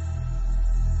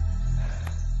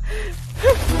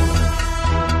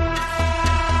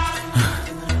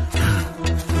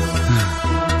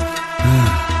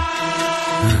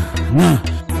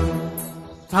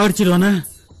Avarchilona.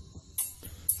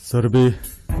 Surbi,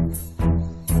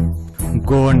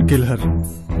 go and kill her.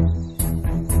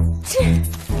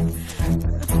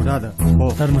 Radha, go.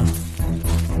 Tarna.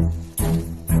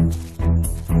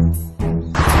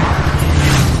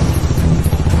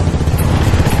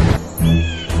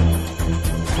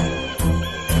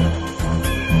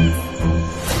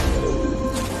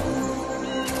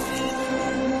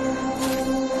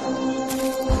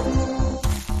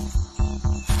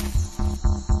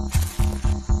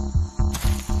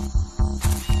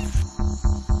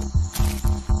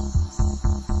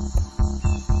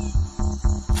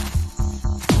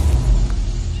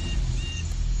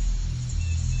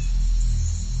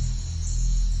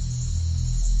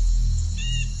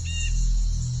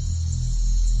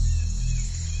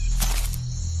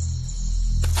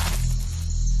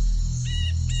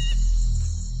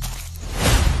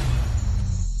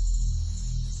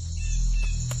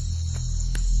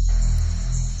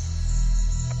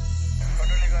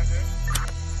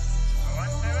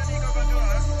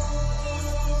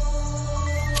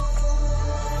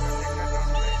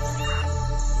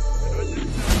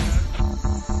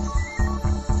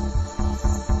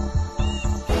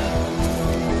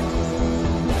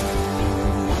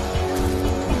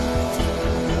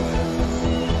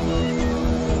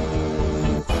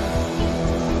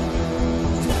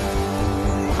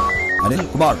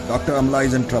 Anil Kumar, Dr. Amla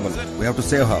is in trouble. We have to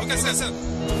save her. Okay, sir.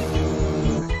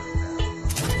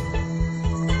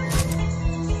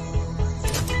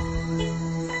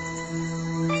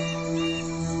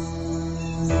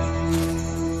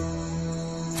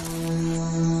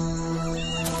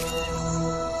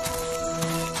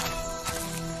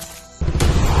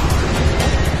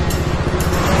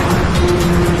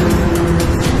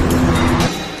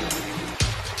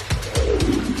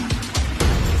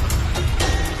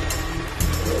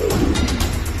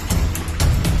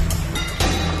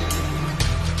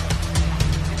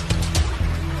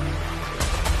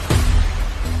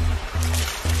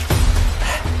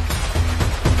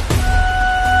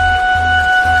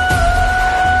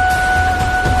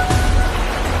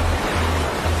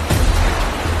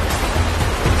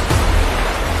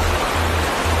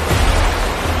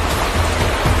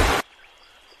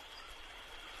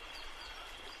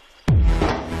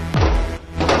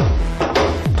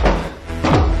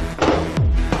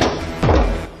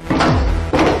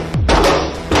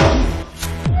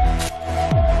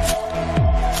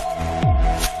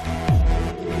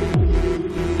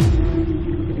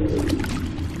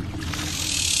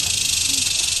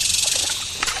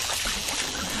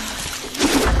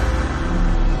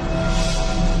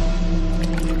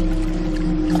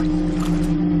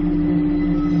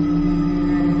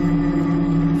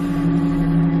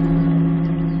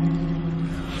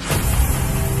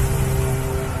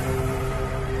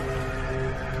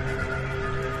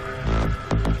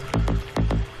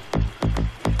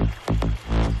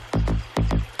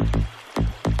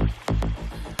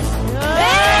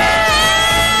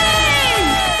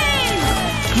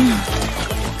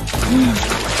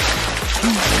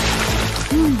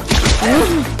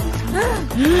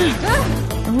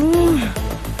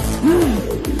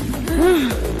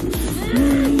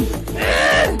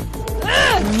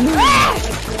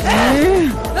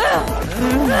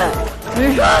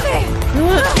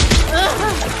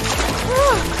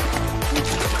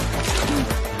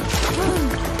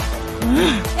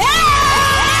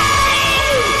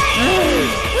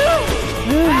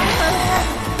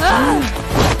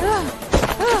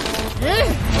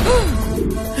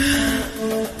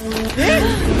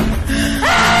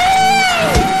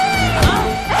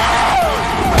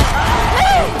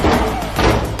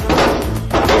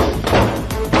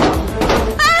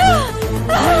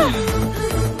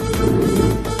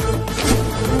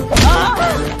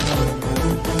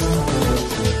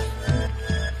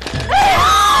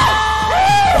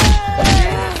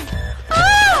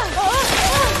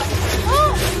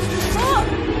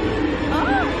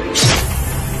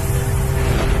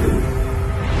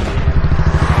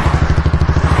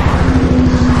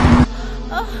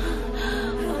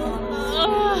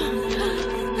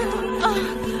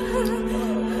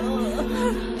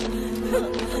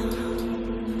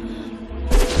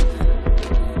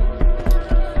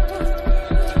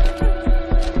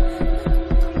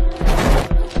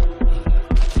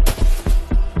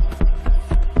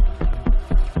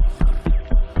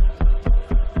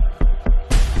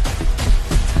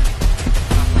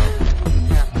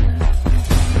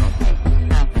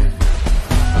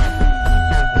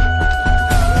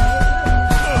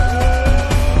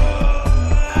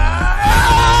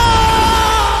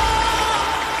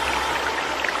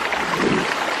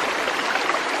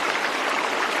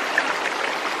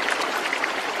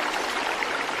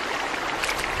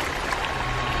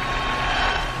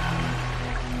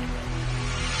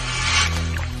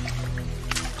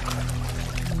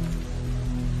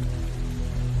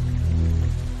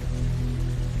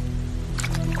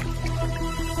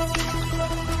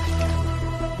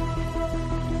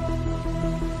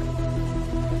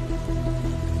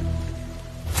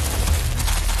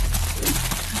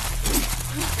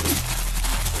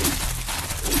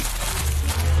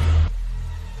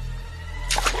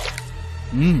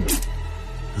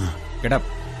 Get up.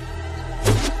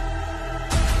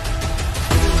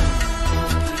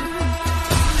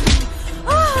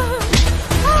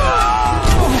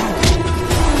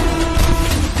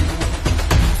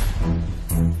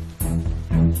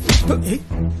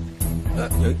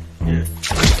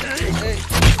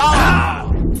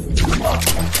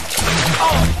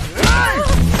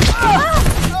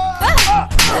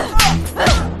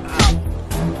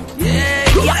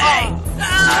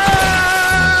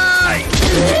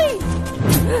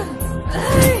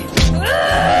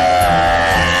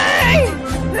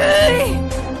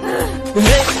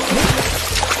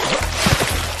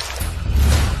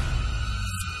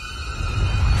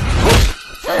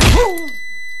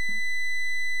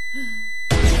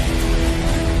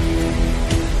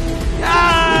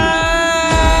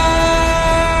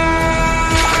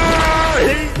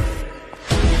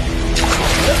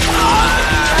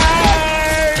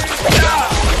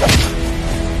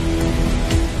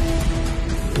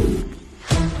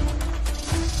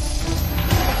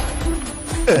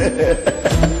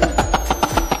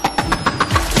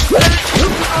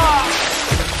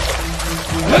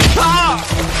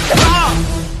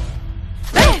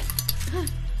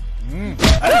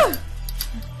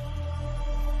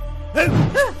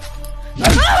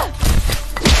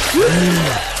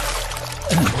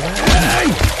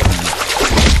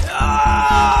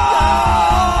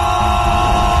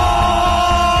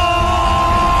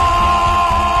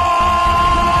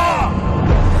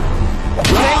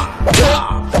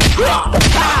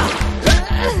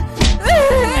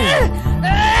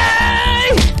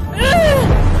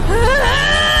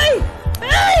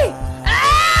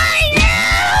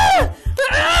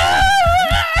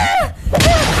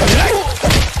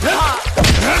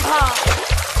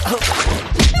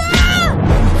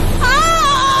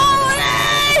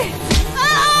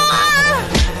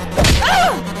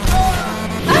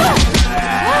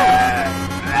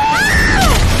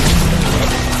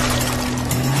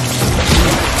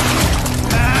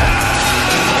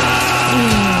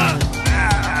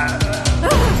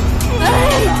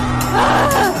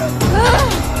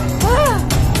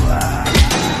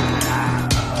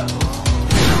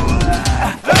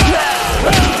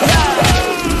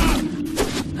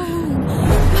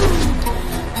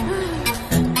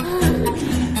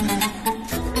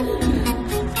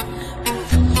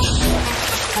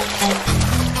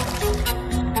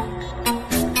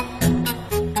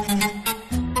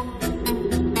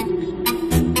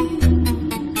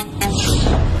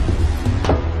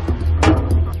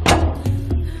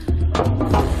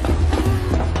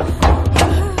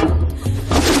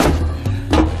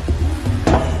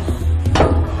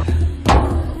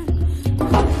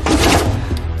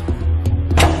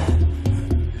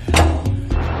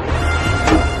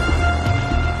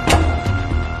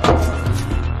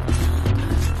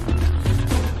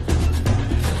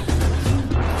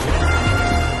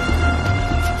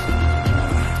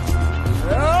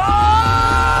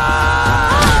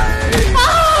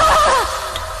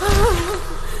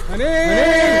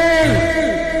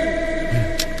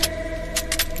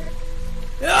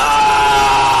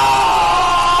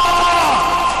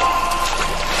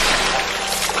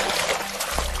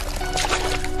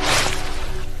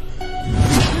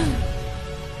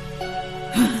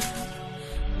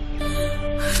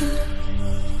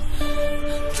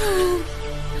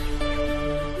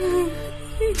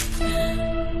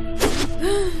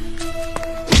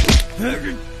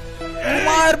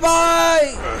 Kumar भाई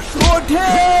शूट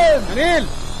हिम अनिल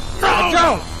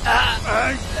जाओ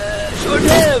शूट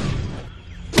हिम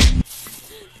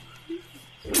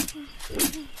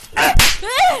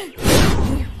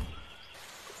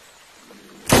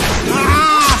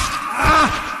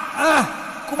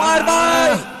कुमार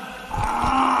भाई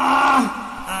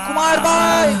कुमार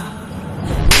भाई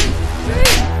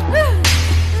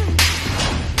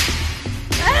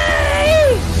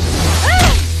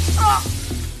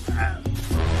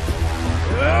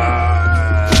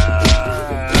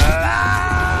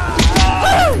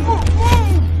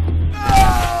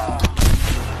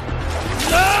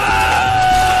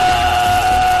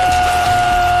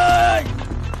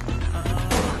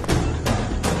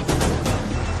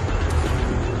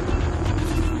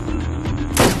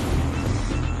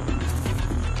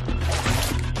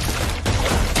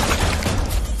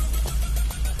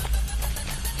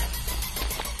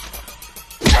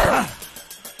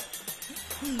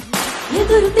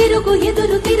ఎదురు తిరుగు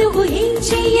ఎదురు తిరుగు ఏం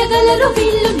చెయ్యగలరు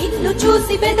వీళ్ళు నిన్ను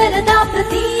చూసి బెదరదా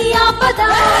ప్రతి ఆపద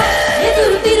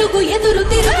ఎదురు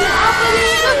తిరుగు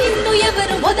ఆపలేరు నిన్ను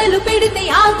ఎవరు మొదలు పెడితే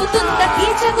ఆగుతుంద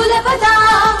కీచకులవదా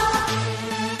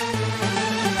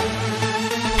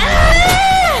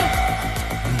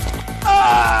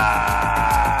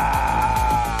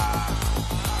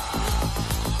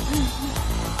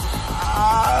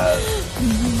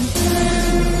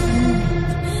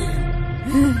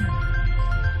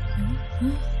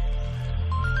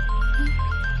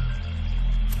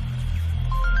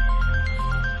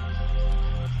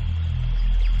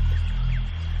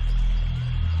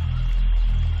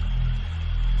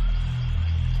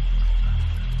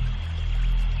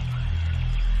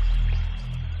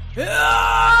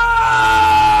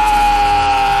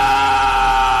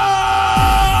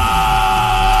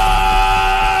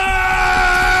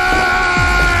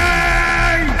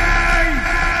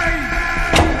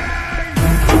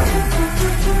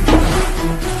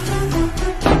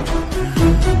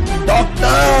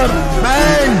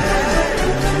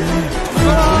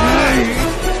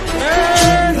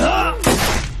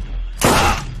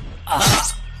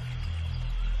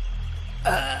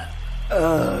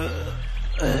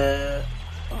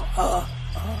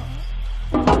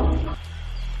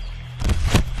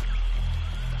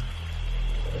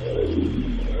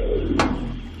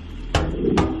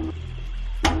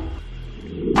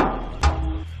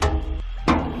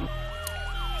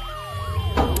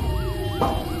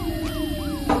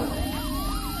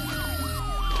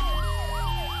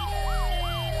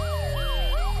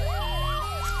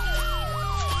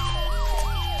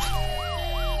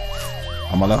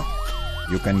Amala,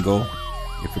 you can go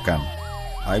if you can.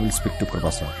 I will speak to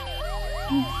Professor.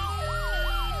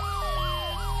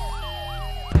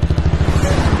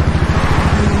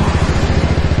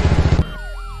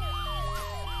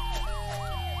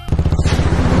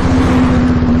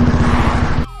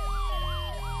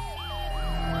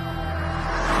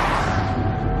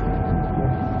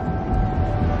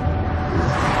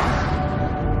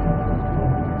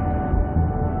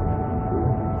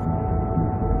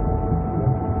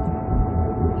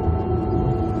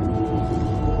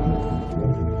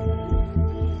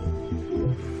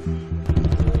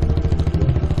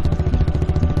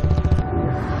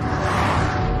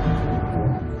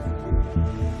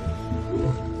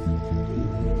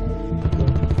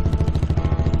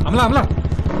 Amala Amala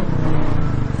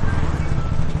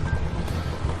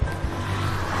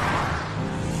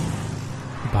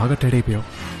బాగా టైడ్ అయిపోయావు,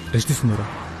 రెస్ట్ తీసుకుందరా.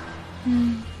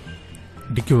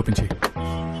 డిక్కీ ఓపెన్ చేయి.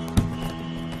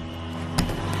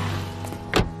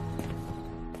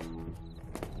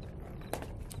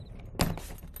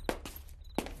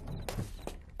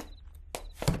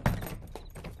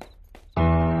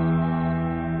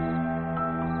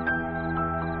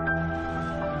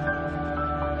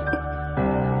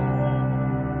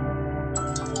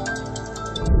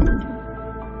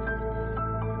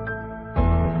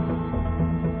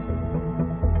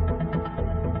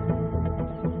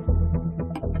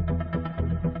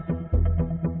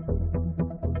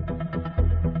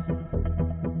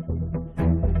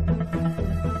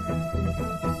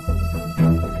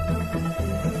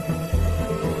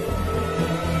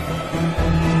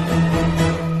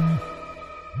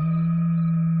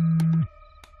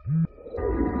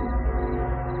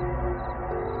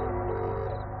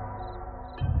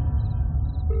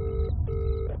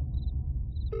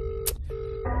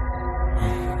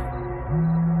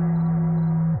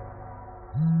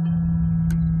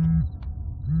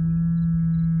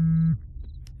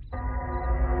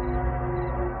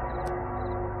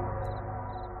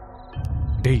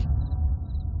 டேய்,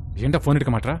 ஏண்டா ஃபோன்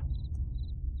எடுக்க மாட்டா?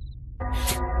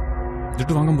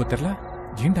 துட்டு வாங்கும்போது தெரியல,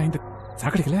 ஏண்டா இந்த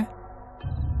சாக்கடிக்கல?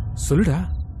 சொல்லுடா.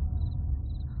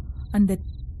 அந்த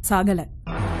சாகல,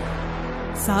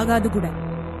 சாகாது கூட.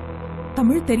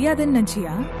 தமிழ் தெரியாதுன்னு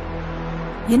நினைச்சியா?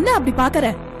 என்ன அப்படி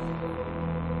பாக்கற?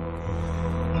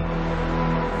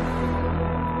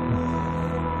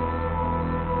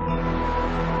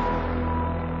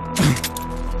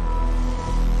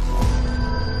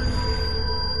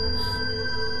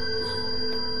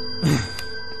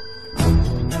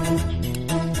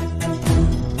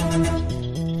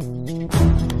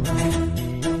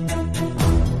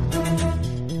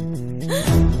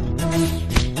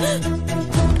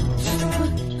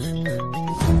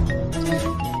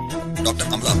 Doctor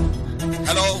Amala,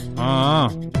 hello.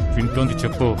 వింటోంది,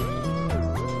 చెప్పు.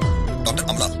 Doctor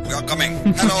Amala, we are coming.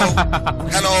 Hello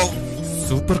hello.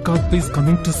 Super cap is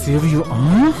coming to save you.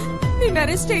 నేను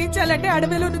అరెస్ట్ చేయించాలంటే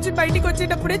అడవిలో నుంచి బయటికి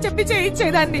వచ్చేటప్పుడే చెప్పి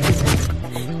చేయించేదాన్ని.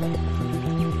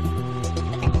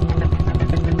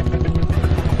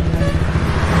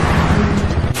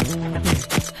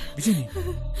 విజయ్,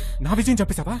 నా విజయం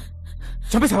చంపేశావా?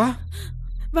 చంపేశావా?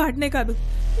 వాడినే కాదు,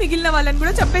 మిగిలిన వాళ్ళని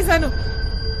కూడా చంపేశాను.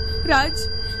 రాజ్,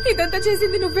 ఇదంతా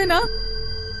చేసింది నువ్వేనా?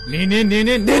 నేనే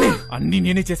నేనే నేనే అన్ని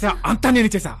నేనే చేశా, అంతా నేనే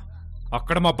చేశా.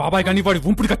 అక్కడ మా బాబాయ్ గాని వాడి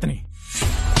ఉంపుడు కత్తని,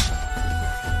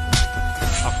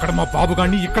 అక్కడ మా బాబు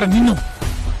గాని, ఇక్కడ నిన్ను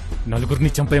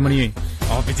నలుగురిని చంపేయమని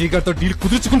ఆ విజయ్ గారితో డీల్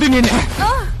కుదుర్చుకుంటే నేనే.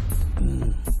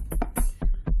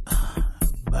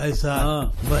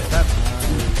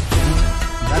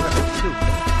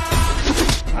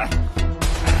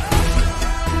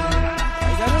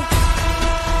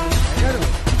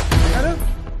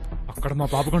 అక్కడ మా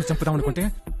బాబు గారిని చంపుదాం అనుకుంటే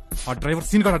ఆ డ్రైవర్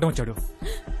సీన్ గారు అడ్డం వచ్చాడు.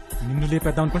 నిన్ను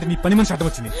లేపేద్దాం అనుకుంటే నీ పని మనిషి అడ్డం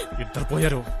వచ్చింది. ఇద్దరు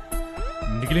పోయారు,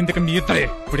 మిగిలింది నీ ఇద్దరే.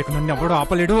 ఇప్పుడు ఇక నన్ను ఎవడో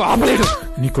ఆపలేడు.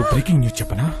 నీకు బ్రేకింగ్ న్యూస్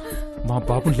చెప్పనా? మా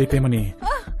బాబుని లేపేమని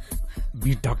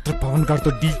మీ డాక్టర్ పవన్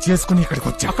గారితో డీల్ చేసుకుని ఇక్కడికి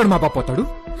వచ్చి, అక్కడ మా బాబు పోతాడు,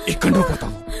 ఇక్కడ నువ్వు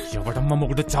పోతావు. ఎవడమ్మ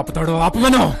మొగుడు చాపుతాడో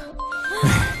ఆపమను.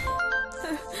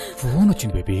 ఫోన్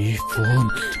వచ్చింది బేబీ, ఫోన్.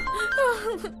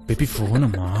 బేబీ ఫోన్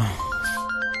అమ్మా.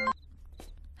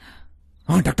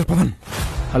 Doctor Pawan.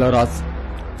 Hello Raj.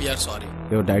 We are sorry.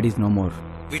 Your dad is no more.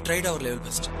 We tried our level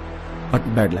best. But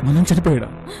bad luck. మా నాన్న చనిపోయాడా?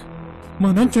 మా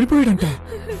నాన్న చనిపోయాడంట.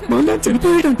 మా నాన్న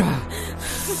చనిపోయాడంట.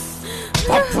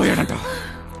 పోయాడంట.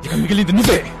 ఇక మిగిలింది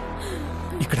నువ్వే.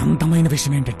 ఇక్కడ అందమైన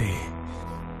విషయం ఏంటంటే,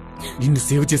 నిన్ను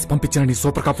సేవ్ చేసి పంపించిన నీ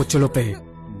సూపర్ కాప్ వచ్చేలోపే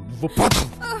నువ్వు పోతావు.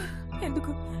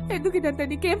 ఎందుకు ఇదంతా?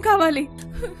 నీకేం కావాలి?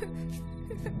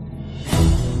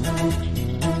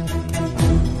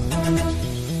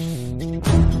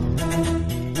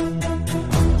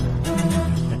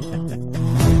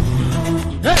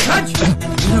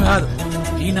 కాదు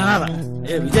ఈ నాద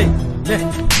ఏ విజయ్ లే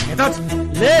get out.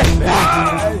 లే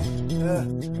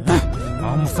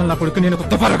ఆ ముసల్లా కొడుకు నేను ఒక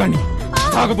దుబారగాన్ని,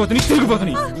 తాగబోతుని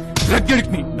తిరిగిపోతుని, డ్రగ్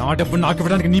ఎడిక్ట్ ని. నా డబ్బు నాకు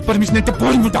ఇవ్వడానికి నీ పర్మిషన్ అయితే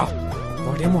పోయిందా?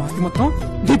 వాడేమో ఆస్తి మొత్తం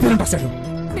నీ పేరెంట్ రాశాడు.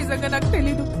 నిజంగా నాకు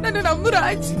తెలీదు, నన్ను నమ్ము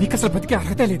రాజ్. నీకు అసలు బతికే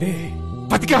అర్హత లేదే,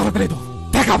 బతికే అర్హత లేదు.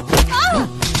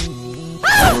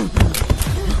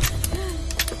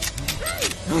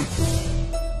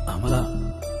 అమలా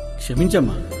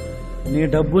క్షమించమ్మా. నీ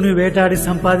డబ్బుని వేటాడి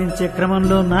సంపాదించే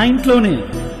క్రమంలో నా ఇంట్లోనే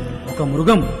ఒక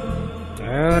మృగం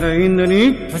తయారైందని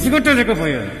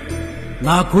పసిగట్టలేకపోయాను.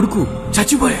 నా కొడుకు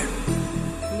చచ్చిపోయాడు.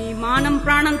 నీ మానం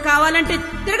ప్రాణం కావాలంటే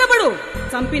తిరగబడు,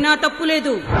 చంపినా తప్పు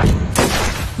లేదు.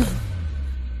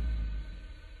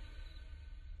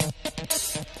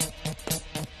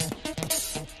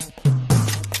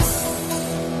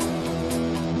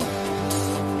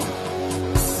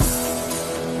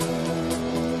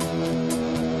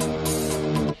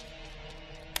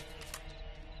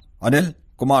 Anil,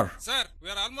 Kumar. Sir, we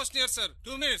are almost near, sir.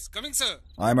 2 minutes. Coming, sir.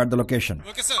 I am at the location.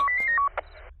 Okay, sir.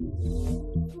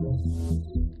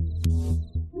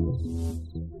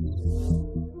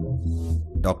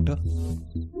 Doctor?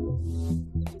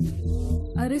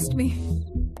 Arrest me.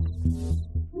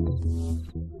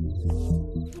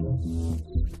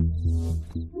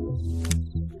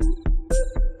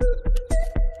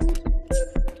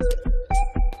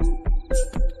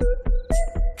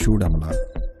 చూడమలా,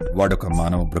 వాడొక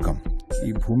మానవ మృగం, ఈ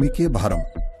భూమికే భారం.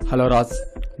 Hello Raj,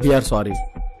 we are sorry,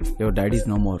 your daddy is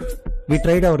no more. We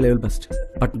tried our level best,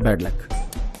 but bad luck.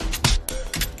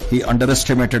 He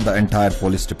underestimated the entire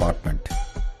police department.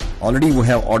 Already we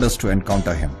have orders to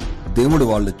encounter him. దేవుడు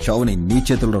వాళ్ళ చావుని నీ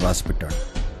చేతుల్లో రాసిపెట్టాడు.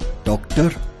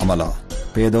 Doctor Amala,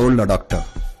 పేదోళ్ల doctor.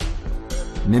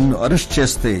 నిన్ను arrest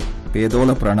చేస్తే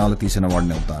పేదోళ్ల ప్రాణాలు తీసిన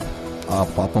వాడిని అవుతాను. ఆ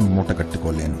పాపం మూట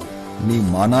కట్టుకోలేను. నీ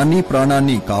మానాన్ని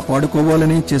ప్రాణాన్ని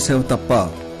కాపాడుకోవాలని చేసేవు తప్ప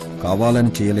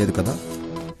కావాలని చేయలేదు కదా.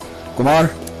 Kumar,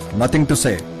 nothing to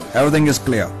say, everything is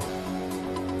clear.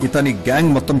 ఇతని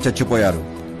గ్యాంగ్ మొత్తం చచ్చిపోయారు.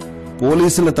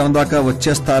 పోలీసులు తన దాకా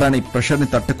వచ్చేస్తారని ప్రెషర్ ని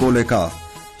తట్టుకోలేక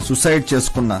సుసైడ్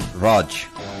చేసుకున్న Raj.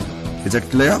 Is it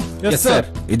clear? Yes, sir.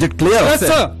 Is it clear? Yes,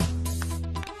 sir.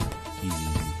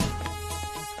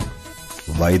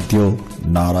 వైద్యో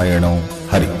నారాయణో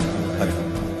హరి.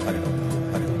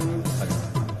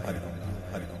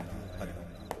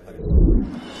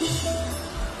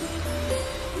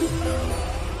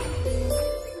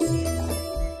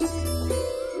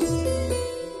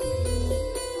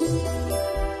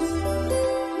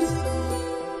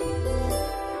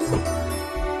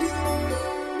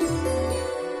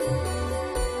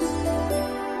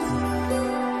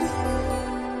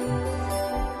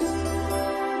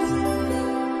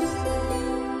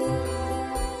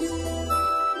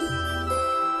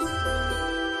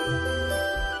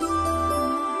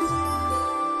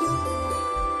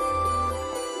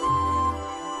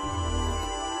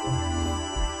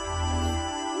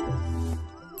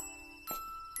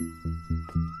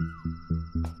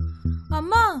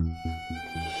 అమ్మా,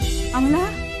 అమలా